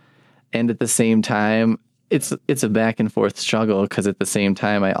 Yeah. And at the same time, it's a back and forth struggle, because at the same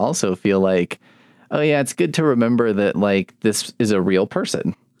time, I also feel like, oh yeah, it's good to remember that like this is a real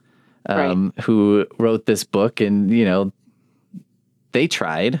person who wrote this book, and they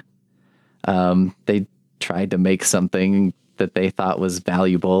tried. They tried to make something that they thought was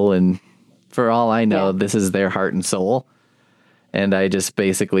valuable, and for all I know, this is their heart and soul. And I just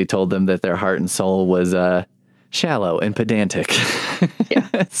basically told them that their heart and soul was shallow and pedantic.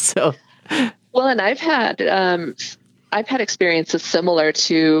 Yeah. So. Well, and I've had experiences similar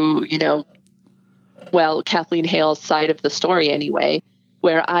to, Kathleen Hale's side of the story anyway,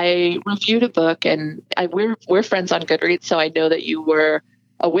 where I reviewed a book, and we're friends on Goodreads, so I know that you were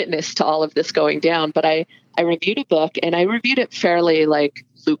a witness to all of this going down. But I reviewed a book, and I reviewed it fairly like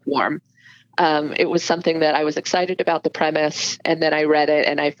lukewarm. It was something that I was excited about the premise, and then I read it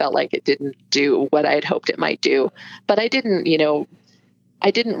and I felt like it didn't do what I had hoped it might do. But I didn't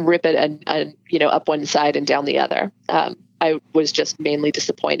rip it and up one side and down the other. I was just mainly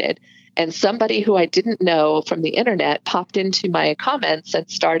disappointed. And somebody who I didn't know from the internet popped into my comments and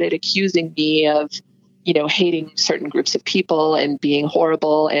started accusing me of, hating certain groups of people and being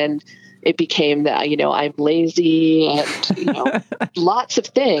horrible. And it became that, I'm lazy and, lots of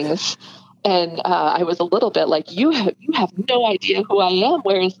things. And I was a little bit like, you have no idea who I am.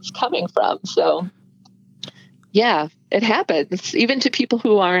 Where is this coming from? So, yeah, it happens even to people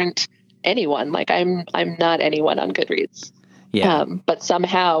who aren't anyone. Like I'm not anyone on Goodreads. Yeah. But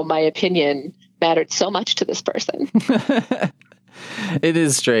somehow my opinion mattered so much to this person. It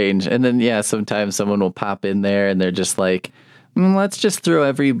is strange. And then, sometimes someone will pop in there and they're just like, let's just throw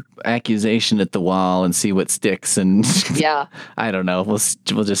every accusation at the wall and see what sticks. And I don't know. We'll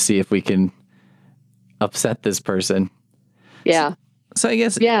just see if we can upset this person. Yeah. So I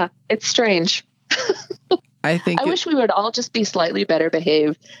guess. Yeah, it's strange. I wish we would all just be slightly better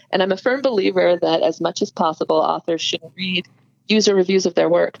behaved. And I'm a firm believer that as much as possible, authors should read user reviews of their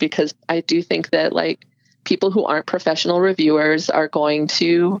work, because I do think that like people who aren't professional reviewers are going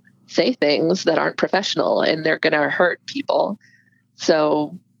to say things that aren't professional, and they're going to hurt people.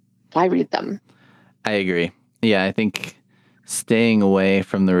 So why read them? I agree. Yeah, I think staying away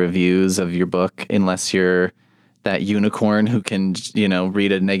from the reviews of your book, unless you're that unicorn who can,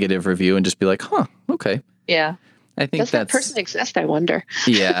 read a negative review and just be like, huh, okay. Yeah. I think Does that person exist, I wonder?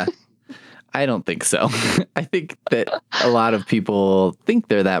 Yeah. I don't think so. I think that a lot of people think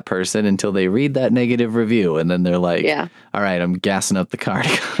they're that person until they read that negative review, and then they're like, all right, I'm gassing up the car to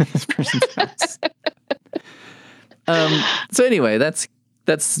go to this person's house. So anyway, that's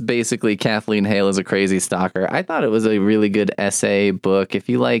basically Kathleen Hale is a Crazy Stalker. I thought it was a really good essay book. If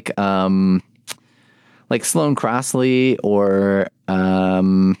you like Sloane Crossley, or I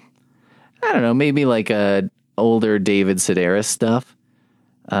don't know, maybe like a older David Sedaris stuff,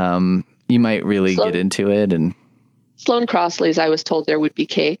 you might really get into it. And Sloane Crossley's I Was Told There Would Be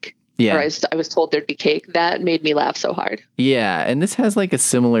Cake. Yeah. Or I was told there'd be cake. That made me laugh so hard. Yeah. And this has like a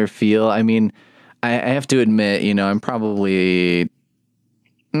similar feel. I mean, I have to admit, I'm probably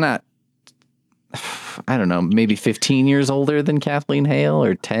not, I don't know, maybe 15 years older than Kathleen Hale,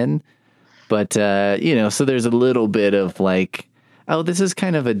 or 10. But, so there's a little bit of like, oh, this is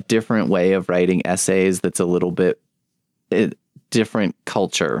kind of a different way of writing essays that's a little bit different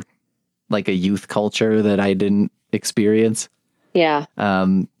culture, like a youth culture that I didn't experience. Yeah.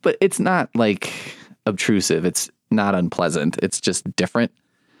 But it's not like obtrusive. It's not unpleasant. It's just different.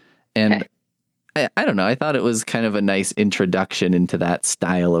 And I don't know. I thought it was kind of a nice introduction into that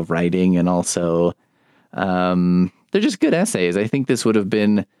style of writing. And also, they're just good essays. I think this would have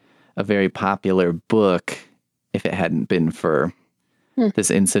been a very popular book if it hadn't been for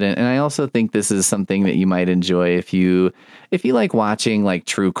this incident. And I also think this is something that you might enjoy if you like watching like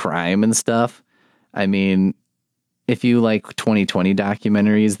true crime and stuff. I mean, if you like 2020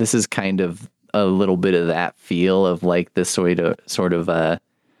 documentaries, this is kind of a little bit of that feel of like this sort of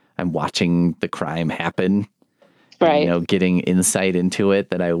I'm watching the crime happen, right? And, getting insight into it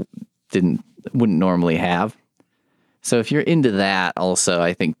that I wouldn't normally have. So if you're into that, also,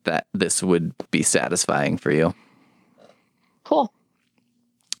 I think that this would be satisfying for you. Cool.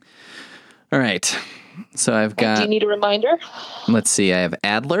 All right. So I've got. Do you need a reminder? Let's see. I have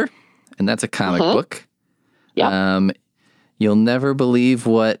Adler, and that's a comic book. Yeah. You'll never believe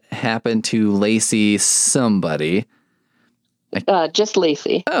what happened to Lacey somebody. Just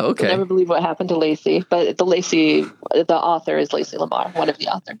Lacey. Oh, okay. You'll never believe what happened to Lacey, but the author is Lacey Lamar, one of the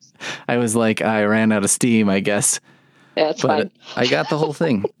authors. I was like, I ran out of steam, I guess. Yeah, it's fine. I got the whole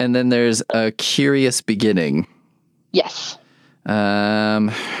thing. And then there's A Curious Beginning. Yes.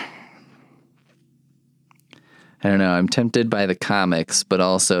 I don't know. I'm tempted by the comics, but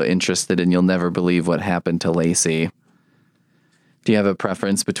also interested in You'll Never Believe What Happened to Lacey. Do you have a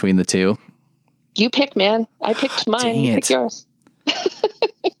preference between the two? You pick, man. I picked mine. You pick yours.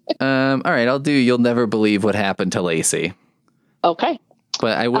 All right, I'll do You'll Never Believe What Happened to Lacey. Okay.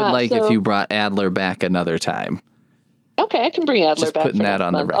 But I would if you brought Adler back another time. Okay, I can bring Adler Just back. Putting that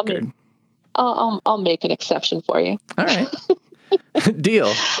on the record. I'll make an exception for you. All right.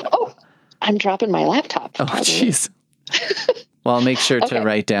 Deal. Oh, I'm dropping my laptop. Oh, jeez. Well, I'll make sure to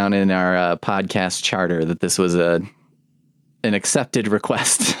write down in our podcast charter that this was an accepted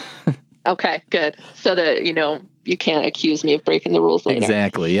request. Okay, good. So that, you can't accuse me of breaking the rules later.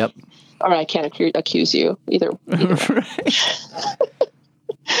 Exactly, yep. Or I can't accuse you either. Right.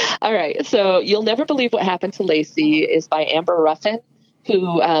 All right. So You'll Never Believe What Happened to Lacey is by Amber Ruffin,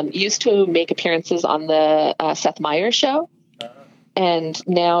 who used to make appearances on the Seth Meyers show. And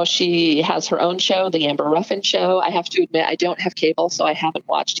now she has her own show, The Amber Ruffin Show. I have to admit, I don't have cable, so I haven't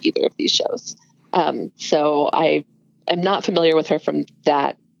watched either of these shows. So I am not familiar with her from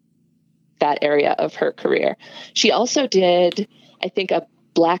that area of her career. She also did, I think, a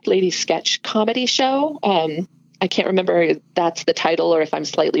Black Lady sketch comedy show. I can't remember if that's the title or if I'm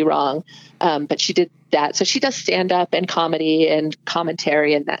slightly wrong, but she did that. So she does stand-up and comedy and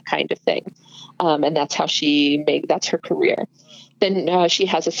commentary and that kind of thing. And that's how that's her career. Then she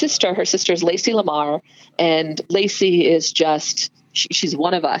has a sister. Her sister's Lacey Lamar, and Lacey is just, she's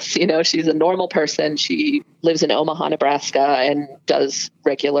one of us. She's a normal person. She lives in Omaha, Nebraska, and does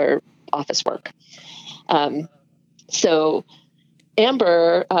regular office work. So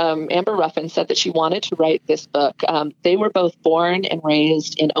Amber Ruffin said that she wanted to write this book. They were both born and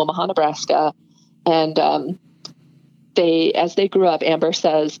raised in Omaha, Nebraska. And as they grew up, Amber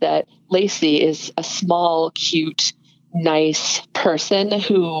says that Lacey is a small, cute, nice person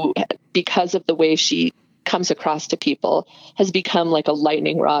who, because of the way she comes across to people, has become like a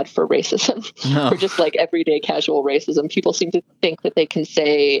lightning rod for racism, for just like everyday casual racism. People seem to think that they can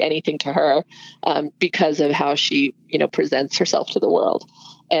say anything to her because of how she, presents herself to the world.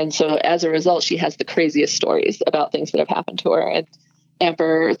 And so as a result, she has the craziest stories about things that have happened to her. And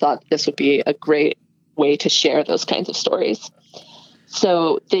Amber thought this would be a great way to share those kinds of stories.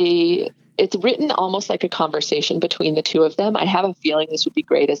 So it's written almost like a conversation between the two of them. I have a feeling this would be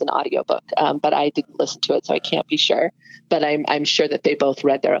great as an audiobook, but I didn't listen to it, so I can't be sure. But I'm sure that they both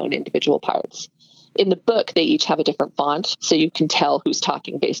read their own individual parts. In the book, they each have a different font, so you can tell who's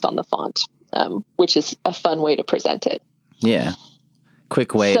talking based on the font, which is a fun way to present it. Yeah.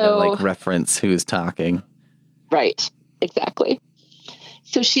 Quick way to reference who's talking. Right. Exactly.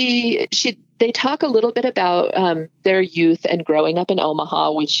 So they talk a little bit about their youth and growing up in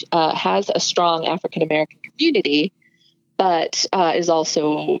Omaha, which has a strong African-American community, but is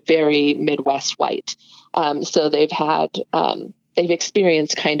also very Midwest white. So they've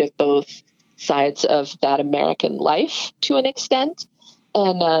experienced kind of both sides of that American life to an extent.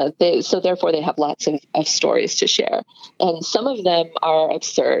 And therefore they have lots of stories to share. And some of them are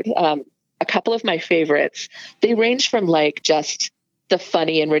absurd. A couple of my favorites, they range from like just the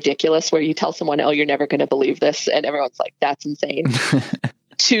funny and ridiculous where you tell someone, oh, you're never going to believe this. And everyone's like, that's insane.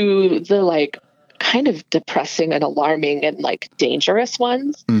 To the like kind of depressing and alarming and like dangerous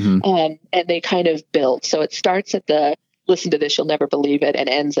ones. Mm-hmm. And they kind of build. So it starts at the, listen to this, you'll never believe it, and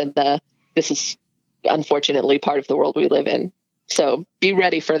ends in this is unfortunately part of the world we live in. So be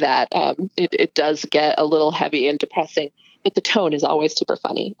ready for that. It does get a little heavy and depressing, but the tone is always super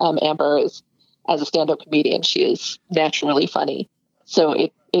funny. Amber is, as a stand-up comedian, she is naturally funny. So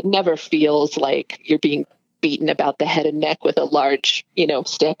it never feels like you're being beaten about the head and neck with a large,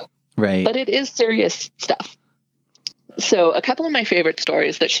 stick. Right. But it is serious stuff. So a couple of my favorite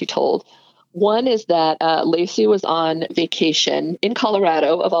stories that she told. One is that Lacey was on vacation in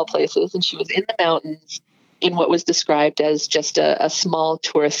Colorado, of all places, and she was in the mountains in what was described as just a small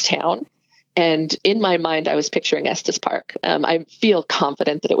tourist town. And in my mind, I was picturing Estes Park. I feel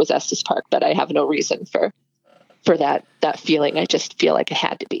confident that it was Estes Park, but I have no reason for that feeling. I just feel like it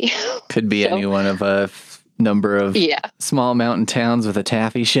had to be. Could be any one of number of Yeah, small mountain towns with a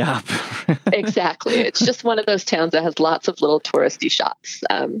taffy shop. exactly. It's just one of those towns that has lots of little touristy shops.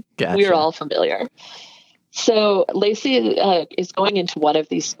 Gotcha. We're all familiar. So Lacey is going into one of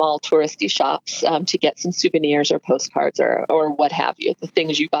these small touristy shops to get some souvenirs or postcards or what have you, the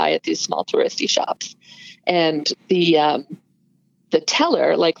things you buy at these small touristy shops. And the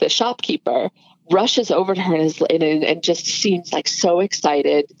teller, like the shopkeeper, rushes over to her and just seems like so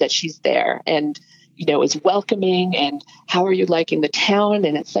excited that she's there and, is welcoming. And how are you liking the town?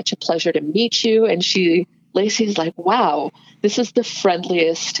 And it's such a pleasure to meet you. And Lacey's like, wow, this is the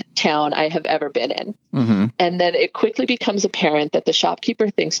friendliest town I have ever been in. Mm-hmm. And then it quickly becomes apparent that the shopkeeper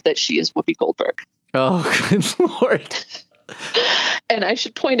thinks that she is Whoopi Goldberg. Oh, good Lord. And I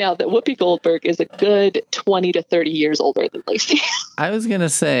should point out that Whoopi Goldberg is a good 20 to 30 years older than Lacey. I was going to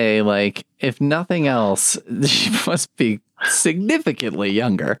say, like, if nothing else, she must be significantly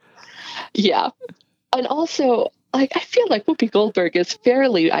younger. Yeah. And also, like, I feel like Whoopi Goldberg is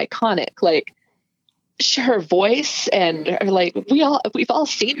fairly iconic. Like, her voice and like we've all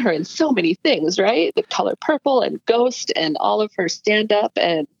seen her in so many things, right? The Color Purple and Ghost and all of her stand-up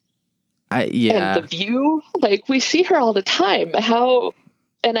and The View. Like, we see her all the time.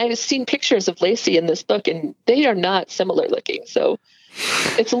 And I've seen pictures of Lacey in this book, and they are not similar looking. So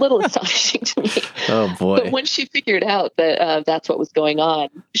it's a little astonishing to me. Oh boy! But when she figured out that that's what was going on,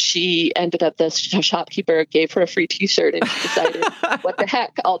 she ended up. The shopkeeper gave her a free T-shirt, and she decided, "What the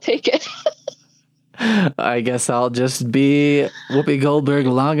heck? I'll take it." I guess I'll just be Whoopi Goldberg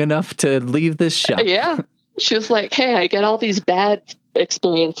long enough to leave this shop. Yeah. She was like, hey, I get all these bad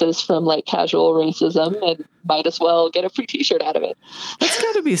experiences from like casual racism and might as well get a free T-shirt out of it. That's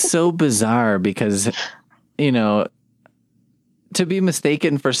got to be so bizarre because, to be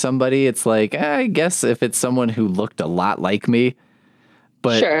mistaken for somebody, it's like, I guess if it's someone who looked a lot like me.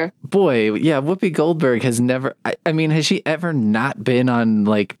 But sure. Boy, yeah, Whoopi Goldberg has never, I mean, has she ever not been on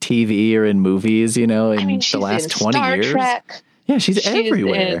like TV or in movies, in the last 20 Star years? Trek. Yeah, she's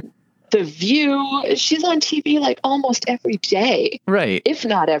everywhere. In The View. She's on TV like almost every day. Right. If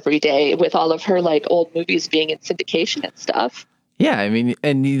not every day, with all of her like old movies being in syndication and stuff. Yeah, I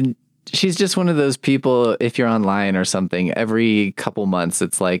mean, she's just one of those people, if you're online or something, every couple months,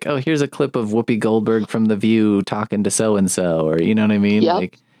 it's like, oh, here's a clip of Whoopi Goldberg from The View talking to so-and-so, or you know what I mean? Yep.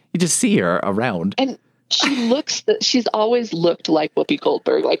 Like, you just see her around. And she's always looked like Whoopi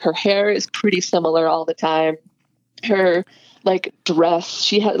Goldberg. Like, her hair is pretty similar all the time. Her, like, dress,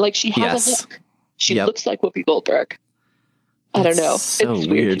 she has Yes. a look. She looks like Whoopi Goldberg. I don't know. So it's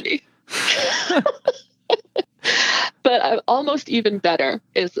weird. to me. But almost even better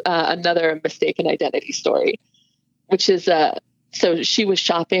is another mistaken identity story, which is so she was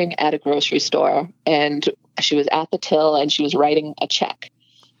shopping at a grocery store and she was at the till and she was writing a check.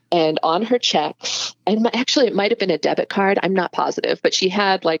 And on her checks, and actually it might have been a debit card, I'm not positive, but she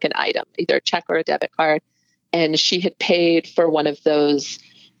had like an item, either a check or a debit card. And she had paid for one of those,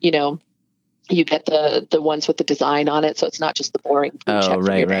 you get the ones with the design on it. So it's not just the boring blue check. Oh,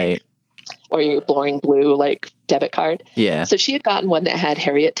 right. Or your boring blue like debit card. Yeah. So she had gotten one that had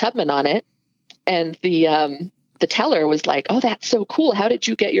Harriet Tubman on it, and the teller was like, "Oh, that's so cool! How did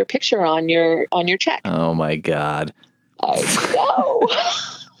you get your picture on your check?" Oh my God. I know.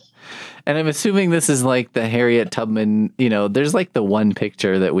 And I'm assuming this is like the Harriet Tubman. There's like the one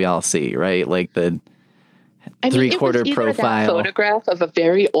picture that we all see, right? Like the three-quarter profile that photograph of a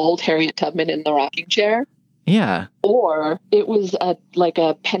very old Harriet Tubman in the rocking chair. Yeah. Or it was like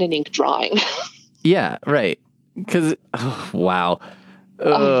a pen and ink drawing. Yeah, right. Because, wow.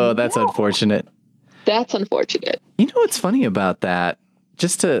 Oh, that's unfortunate. That's unfortunate. You know what's funny about that?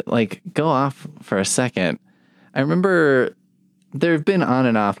 Just to like go off for a second. I remember there have been on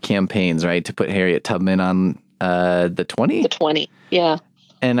and off campaigns, right, to put Harriet Tubman on the 20? The 20, yeah.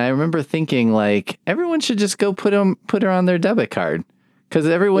 And I remember thinking, like, everyone should just go put her on their debit card. Because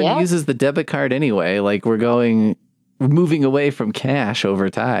everyone uses the debit card anyway. Like, we're moving away from cash over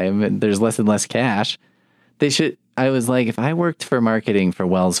time, and there's less and less cash. I was like, if I worked for marketing for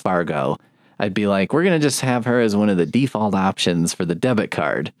Wells Fargo, I'd be like, we're going to just have her as one of the default options for the debit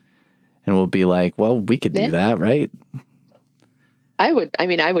card. And we'll be like, well, we could do that, right? I would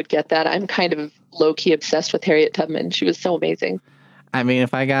get that. I'm kind of low-key obsessed with Harriet Tubman. She was so amazing. I mean,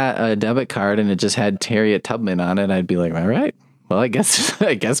 if I got a debit card and it just had Harriet Tubman on it, I'd be like, all right. Well, I guess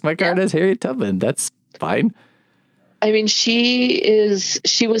my card has Harriet Tubman. That's fine. I mean, she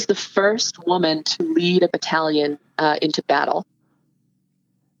was the first woman to lead a battalion into battle.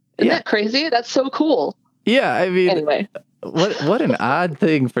 Isn't that crazy? That's so cool. Yeah, I mean, anyway, what an odd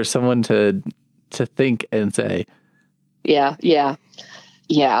thing for someone to think and say. Yeah.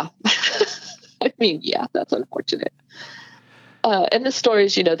 I mean, yeah, that's unfortunate. And the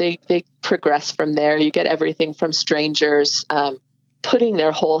stories, they progress from there. You get everything from strangers putting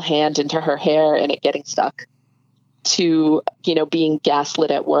their whole hand into her hair and it getting stuck to, being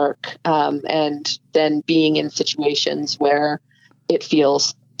gaslit at work and then being in situations where it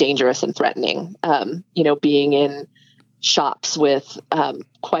feels dangerous and threatening. Being in shops with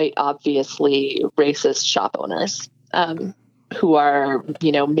quite obviously racist shop owners who are,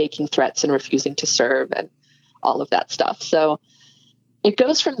 making threats and refusing to serve and all of that stuff. So it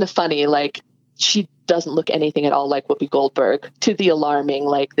goes from the funny, like she doesn't look anything at all like Whoopi Goldberg, to the alarming,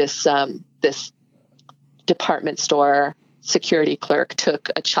 like this department store security clerk took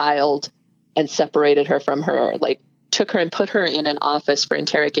a child and separated her from her, like took her and put her in an office for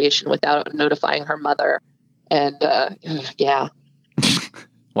interrogation without notifying her mother. And yeah.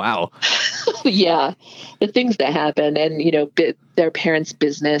 Wow. Yeah. The things that happen. And, their parents'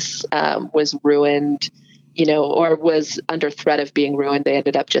 business was ruined, or was under threat of being ruined. They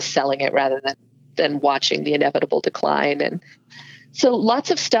ended up just selling it rather than watching the inevitable decline. And so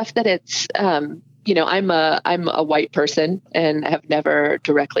lots of stuff that it's, I'm a white person and have never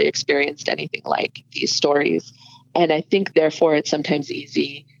directly experienced anything like these stories. And I think therefore it's sometimes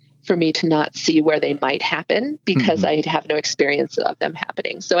easy for me to not see where they might happen because I have no experience of them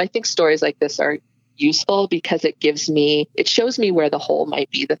happening. So I think stories like this are useful because it shows me where the hole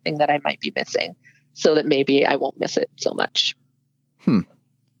might be, the thing that I might be missing, so that maybe I won't miss it so much.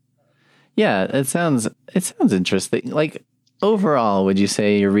 Yeah, it sounds interesting. Like overall, would you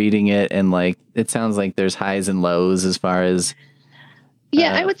say you're reading it and like it sounds like there's highs and lows as far as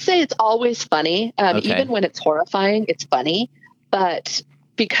Yeah, I would say it's always funny. Okay. Even when it's horrifying, it's funny. But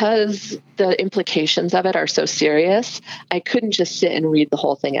because the implications of it are so serious, I couldn't just sit and read the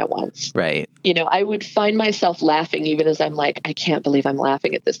whole thing at once. Right. I would find myself laughing even as I'm like, I can't believe I'm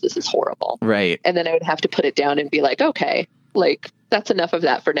laughing at this. This is horrible. Right. And then I would have to put it down and be like, okay, like that's enough of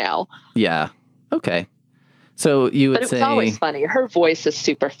that for now. Yeah. Okay. So you would But it say was always funny. Her voice is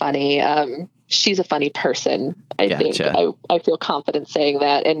super funny. She's a funny person. I think I feel confident saying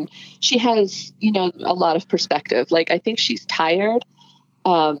that. And she has, a lot of perspective. Like I think she's tired.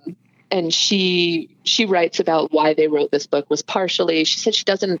 And she writes about why they wrote this book was partially, she said she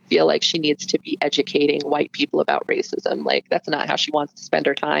doesn't feel like she needs to be educating white people about racism. Like that's not how she wants to spend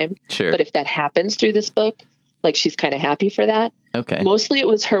her time. Sure. But if that happens through this book, like she's kind of happy for that. Okay. Mostly it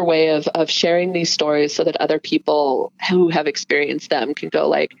was her way of sharing these stories so that other people who have experienced them can go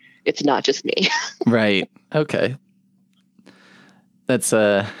like, it's not just me. Right. Okay. That's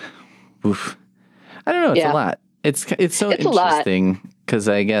oof. I don't know. It's a lot. It's so interesting because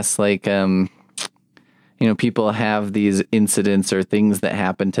I guess like, people have these incidents or things that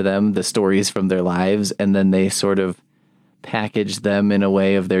happen to them, the stories from their lives, and then they sort of package them in a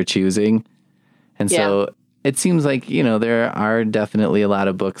way of their choosing. And so it seems like, there are definitely a lot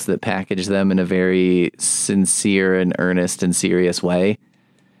of books that package them in a very sincere and earnest and serious way.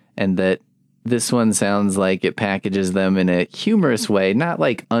 And that this one sounds like it packages them in a humorous way, not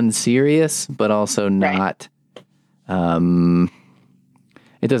like unserious, but also not,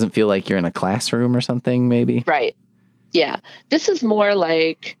 it doesn't feel like you're in a classroom or something, maybe. Right. Yeah. This is more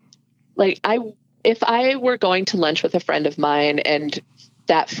like if I were going to lunch with a friend of mine and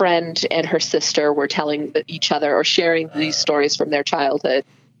that friend and her sister were telling each other or sharing these stories from their childhood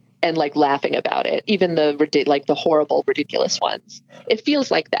and like laughing about it, even the horrible, ridiculous ones. It feels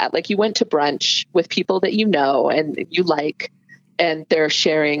like that. Like you went to brunch with people that you know and you like, and they're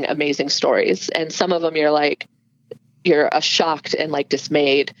sharing amazing stories. And some of them you're shocked and like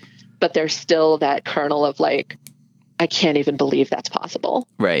dismayed, but there's still that kernel of like, I can't even believe that's possible.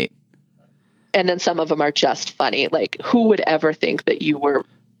 Right. And then some of them are just funny. Like who would ever think that you were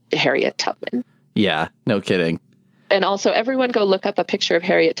Harriet Tubman? Yeah, no kidding. And also everyone go look up a picture of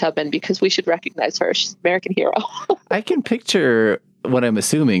Harriet Tubman because we should recognize her. She's an American hero. I can picture what I'm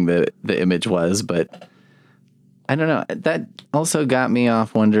assuming the image was, but I don't know. That also got me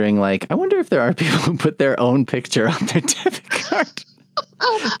off wondering, like, I wonder if there are people who put their own picture on their debit card.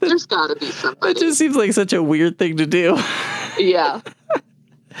 There's got to be somebody. It just seems like such a weird thing to do. Yeah.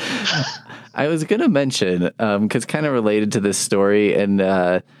 I was going to mention, because kind of related to this story and,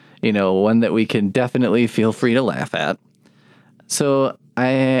 one that we can definitely feel free to laugh at. So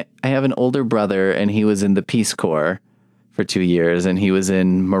I have an older brother and he was in the Peace Corps for 2 years and he was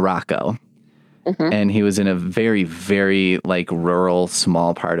in Morocco. Mm-hmm. And he was in a very, very like rural,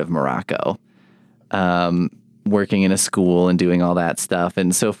 small part of Morocco, working in a school and doing all that stuff.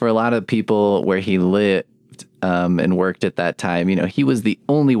 And so for a lot of people where he lived and worked at that time, he was the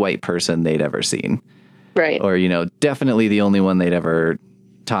only white person they'd ever seen. Right. Or, definitely the only one they'd ever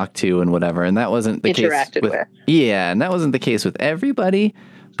talked to and whatever. And that wasn't the Interacted case with. Yeah, and that wasn't the case with everybody,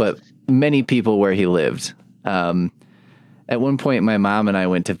 but many people where he lived. At one point, my mom and I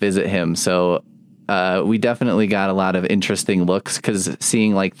went to visit him, so we definitely got a lot of interesting looks, because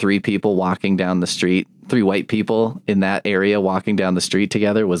seeing like three people walking down the street, three white people in that area walking down the street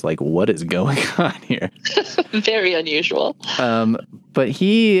together was like, what is going on here? Very unusual. But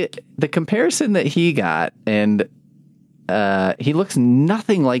the comparison that he got, and he looks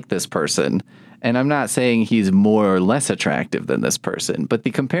nothing like this person. And I'm not saying he's more or less attractive than this person, but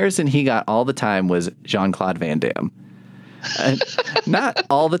the comparison he got all the time was Jean-Claude Van Damme. Not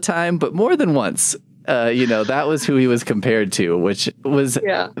all the time, but more than once. That was who he was compared to, which was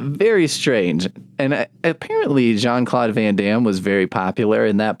very strange. And apparently Jean-Claude Van Damme was very popular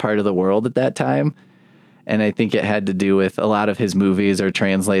in that part of the world at that time. And I think it had to do with a lot of his movies are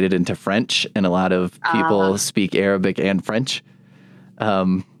translated into French, and a lot of people speak Arabic and French.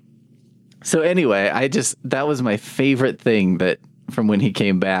 So anyway, that was my favorite thing that from when he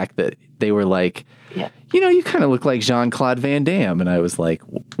came back, that they were like, you kind of look like Jean-Claude Van Damme. And I was like,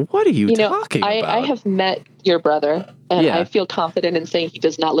 what are you talking about? I have met your brother, and I feel confident in saying he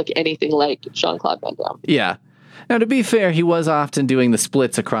does not look anything like Jean-Claude Van Damme. Yeah. Now, to be fair, he was often doing the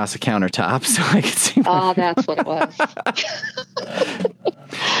splits across a countertop, so I could see. That's what it was.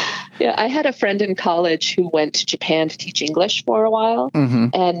 Yeah, I had a friend in college who went to Japan to teach English for a while,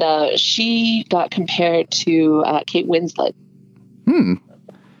 and she got compared to Kate Winslet.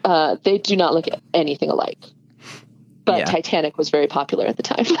 They do not look anything alike, but Titanic was very popular at the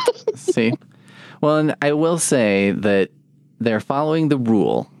time. See? Well, and I will say that they're following the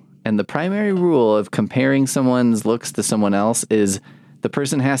rule. And the primary rule of comparing someone's looks to someone else is the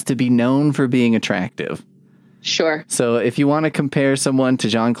person has to be known for being attractive. Sure. So if you want to compare someone to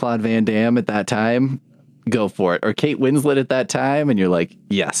Jean-Claude Van Damme at that time, go for it. Or Kate Winslet at that time, and you're like,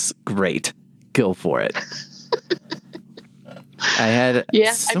 yes, great. Go for it. I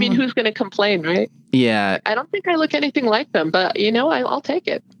mean, who's going to complain, right? Yeah. I don't think I look anything like them, but, I'll take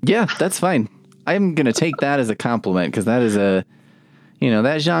it. Yeah, that's fine. I'm going to take that as a compliment, because that is that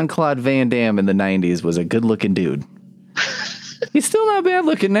Jean-Claude Van Damme in the 90s was a good-looking dude. He's still not bad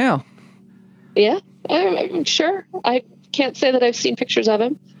looking now. Yeah, I'm sure. I can't say that I've seen pictures of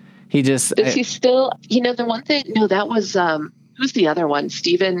him. Is he still, the one thing, no, that was, who's the other one?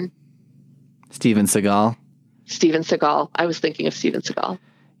 Steven Seagal. Steven Seagal. I was thinking of Steven Seagal.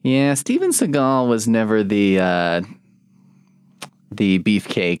 Yeah, Steven Seagal was never the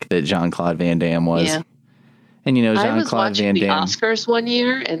beefcake that Jean-Claude Van Damme was. Yeah. And Jean-Claude Van Damme. I was watching the Oscars one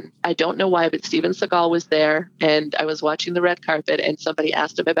year, and I don't know why, but Steven Seagal was there, and I was watching the red carpet, and somebody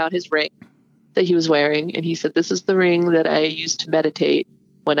asked him about his ring that he was wearing, and he said, "This is the ring that I use to meditate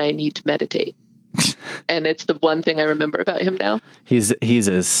when I need to meditate." And it's the one thing I remember about him now. He's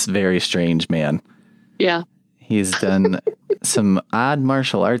a very strange man. Yeah. He's done some odd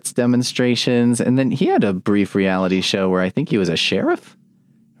martial arts demonstrations, and then he had a brief reality show where I think he was a sheriff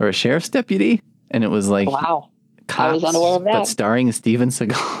or a sheriff's deputy, and it was like, wow. Cops, I was unaware of that. But starring Steven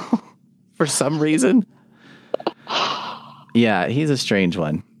Seagal for some reason. Yeah, he's a strange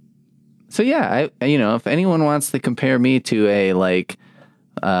one. So yeah, if anyone wants to compare me to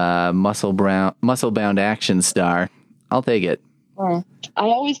a muscle-bound action star, I'll take it. I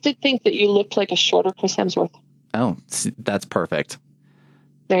always did think that you looked like a shorter Chris Hemsworth. Oh, that's perfect.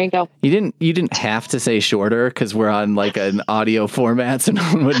 There you go. You didn't have to say shorter because we're on like an audio format, so no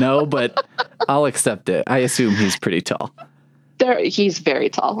one would know, but I'll accept it. I assume he's pretty tall. He's very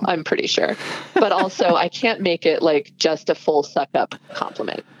tall, I'm pretty sure. But also, I can't make it like just a full suck-up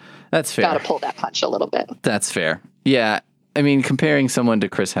compliment. That's fair. Got to pull that punch a little bit. That's fair. Yeah. I mean, comparing someone to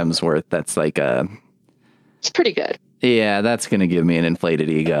Chris Hemsworth, that's like it's pretty good. Yeah, that's going to give me an inflated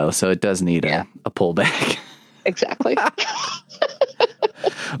ego, so it does need a pullback. Exactly.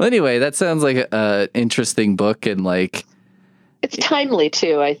 Well, anyway, that sounds like an interesting book, and like it's timely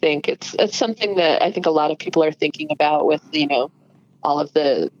too. I think it's something that I think a lot of people are thinking about with all of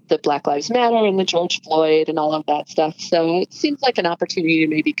the Black Lives Matter and the George Floyd and all of that stuff. So it seems like an opportunity to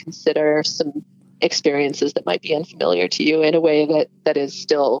maybe consider some experiences that might be unfamiliar to you in a way that is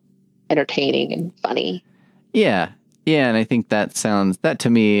still entertaining and funny. Yeah, and I think that to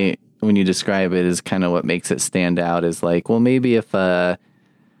me, when you describe it, is kind of what makes it stand out. Is like, well, maybe if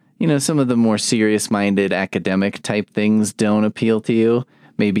some of the more serious-minded academic type things don't appeal to you,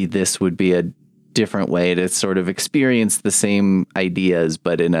 maybe this would be a different way to sort of experience the same ideas,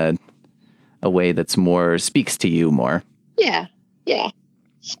 but in a way that's more speaks to you more. Yeah.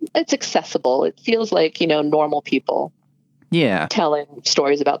 It's accessible. It feels like, normal people. Yeah. Telling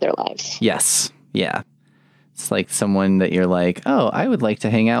stories about their lives. Yes. Yeah. It's like someone that you're like, oh, I would like to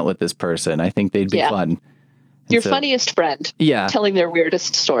hang out with this person. I think they'd be Yeah. fun. And Your funniest friend. Yeah. Telling their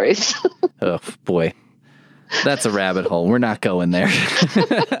weirdest stories. Oh, boy. That's a rabbit hole. We're not going there.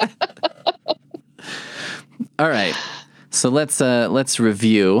 All right. So let's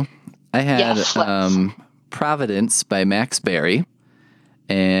review. I had Providence by Max Berry,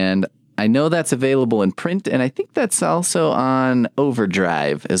 and I know that's available in print, and I think that's also on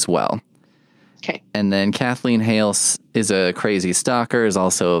Overdrive as well. Okay. And then Kathleen Hale is a Crazy Stalker is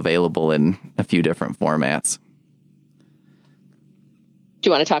also available in a few different formats. Do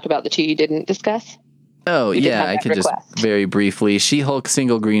you want to talk about the two you didn't discuss? Oh, yeah, I could just very briefly. She-Hulk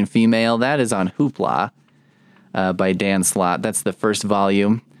Single Green Female, that is on Hoopla by Dan Slott. That's the first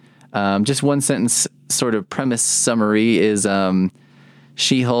volume. Just one sentence sort of premise summary is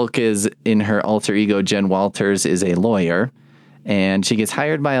She-Hulk is in her alter ego, Jen Walters, is a lawyer. And she gets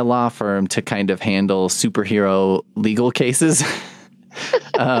hired by a law firm to kind of handle superhero legal cases,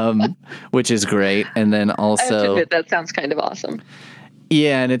 which is great. And then also, I have to admit, that sounds kind of awesome.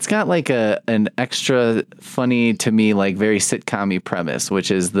 Yeah, and it's got like an extra funny to me, like very sitcom-y premise,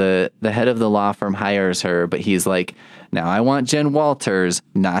 which is the head of the law firm hires her, but he's like, now I want Jen Walters,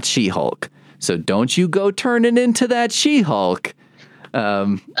 not She-Hulk. So don't you go turning into that She-Hulk.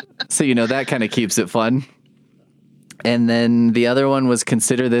 So, that kind of keeps it fun. And then the other one was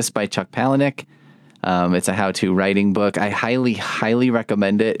Consider This by Chuck Palahniuk. It's a how-to writing book. I highly, highly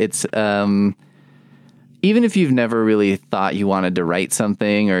recommend it. It's even if you've never really thought you wanted to write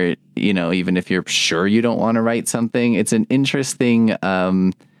something, or even if you're sure you don't want to write something, it's an interesting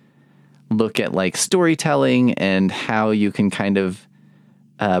look at like storytelling and how you can kind of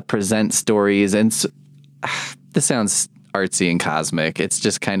present stories. And this sounds artsy and cosmic. It's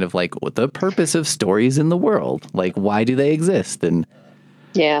just kind of like what the purpose of stories in the world, like why do they exist? And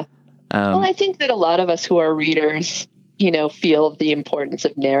yeah, well, I think that a lot of us who are readers, feel the importance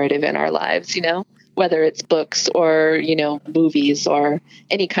of narrative in our lives, whether it's books or, movies or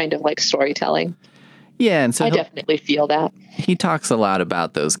any kind of like storytelling. Yeah. And so I definitely feel that. He talks a lot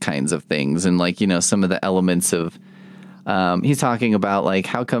about those kinds of things and like, some of the elements of, he's talking about like,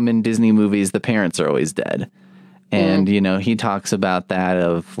 how come in Disney movies, the parents are always dead? And, he talks about that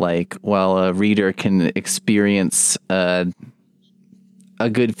of like, well, a reader can experience a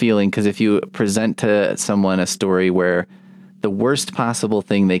good feeling because if you present to someone a story where the worst possible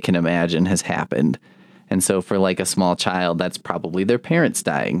thing they can imagine has happened. And so for like a small child, that's probably their parents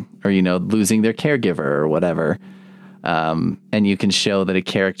dying or, losing their caregiver or whatever. And you can show that a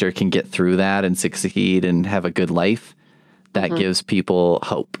character can get through that and succeed and have a good life. That gives people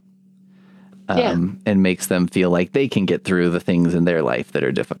hope. And makes them feel like they can get through the things in their life that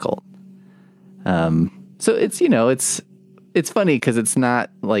are difficult. So it's, it's funny because it's not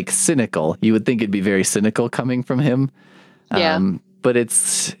like cynical. You would think it'd be very cynical coming from him. But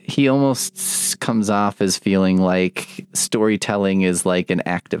he almost comes off as feeling like storytelling is like an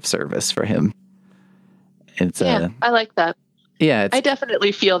act of service for him. I like that. Yeah. I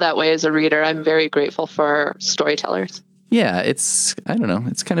definitely feel that way as a reader. I'm very grateful for storytellers. Yeah, I don't know.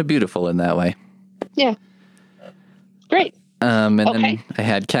 It's kind of beautiful in that way. Yeah. Great. And then I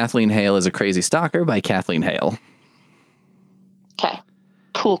had Kathleen Hale as a Crazy Stalker by Kathleen Hale. Okay.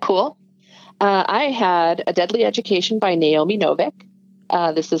 Cool. I had A Deadly Education by Naomi Novik.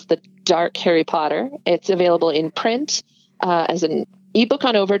 This is the Dark Harry Potter. It's available in print as an ebook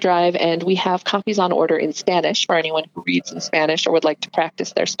on Overdrive, and we have copies on order in Spanish for anyone who reads in Spanish or would like to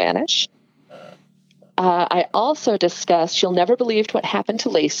practice their Spanish. I also discussed You'll Never Believed What Happened to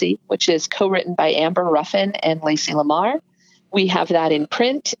Lacey, which is co-written by Amber Ruffin and Lacey Lamar. We have that in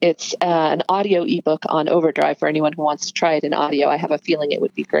print. It's an audio ebook on Overdrive for anyone who wants to try it in audio. I have a feeling it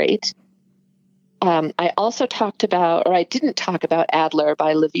would be great. I also didn't talk about Adler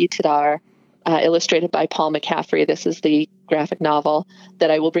by Levi Tidar, illustrated by Paul McCaffrey. This is the graphic novel that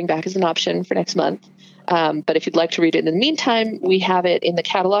I will bring back as an option for next month. But if you'd like to read it in the meantime, we have it in the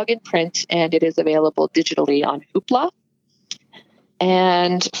catalog in print, and it is available digitally on Hoopla.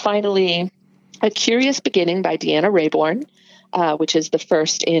 And finally, A Curious Beginning by Deanna Raybourn, which is the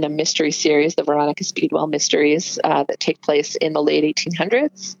first in a mystery series, the Veronica Speedwell mysteries that take place in the late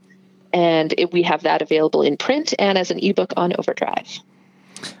 1800s. And we have that available in print and as an ebook on Overdrive.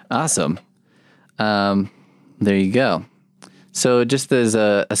 Awesome. There you go. So just as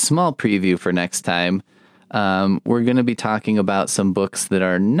a small preview for next time, we're going to be talking about some books that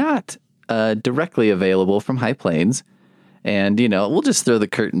are not directly available from High Plains. And, we'll just throw the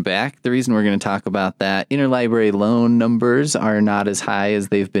curtain back. The reason we're going to talk about that, interlibrary loan numbers are not as high as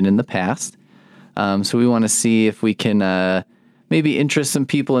they've been in the past. So we want to see if we can maybe interest some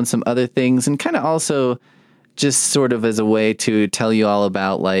people in some other things and kind of also just sort of as a way to tell you all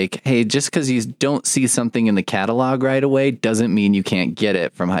about like, hey, just because you don't see something in the catalog right away doesn't mean you can't get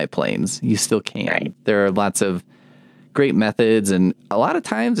it from High Plains. You still can. Right. There are lots of great methods, and a lot of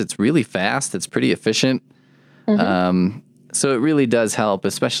times it's really fast. It's pretty efficient. So it really does help,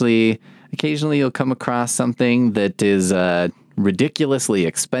 especially occasionally you'll come across something that is ridiculously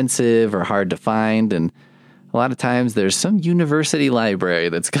expensive or hard to find. And a lot of times there's some university library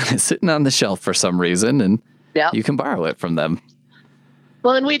that's kind of sitting on the shelf for some reason, and you can borrow it from them.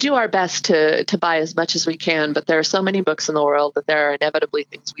 Well, and we do our best to buy as much as we can, but there are so many books in the world that there are inevitably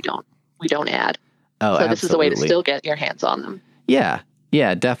things we don't add. Oh, so absolutely. This is a way to still get your hands on them. Yeah,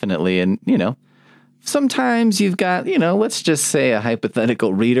 definitely. And, sometimes you've got, let's just say a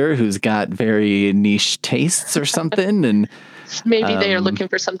hypothetical reader who's got very niche tastes or something. And maybe they are looking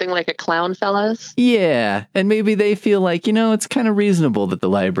for something like a Clown Fellas. Yeah. And maybe they feel like, it's kind of reasonable that the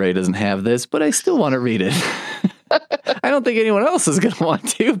library doesn't have this, but I still want to read it. I don't think anyone else is going to want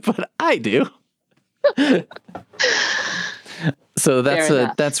to, but I do. So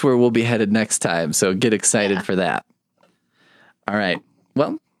that's where we'll be headed next time. So get excited for that. All right.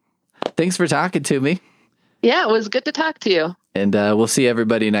 Well, thanks for talking to me. Yeah, it was good to talk to you. And we'll see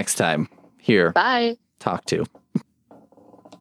everybody next time here. Bye. Talk to.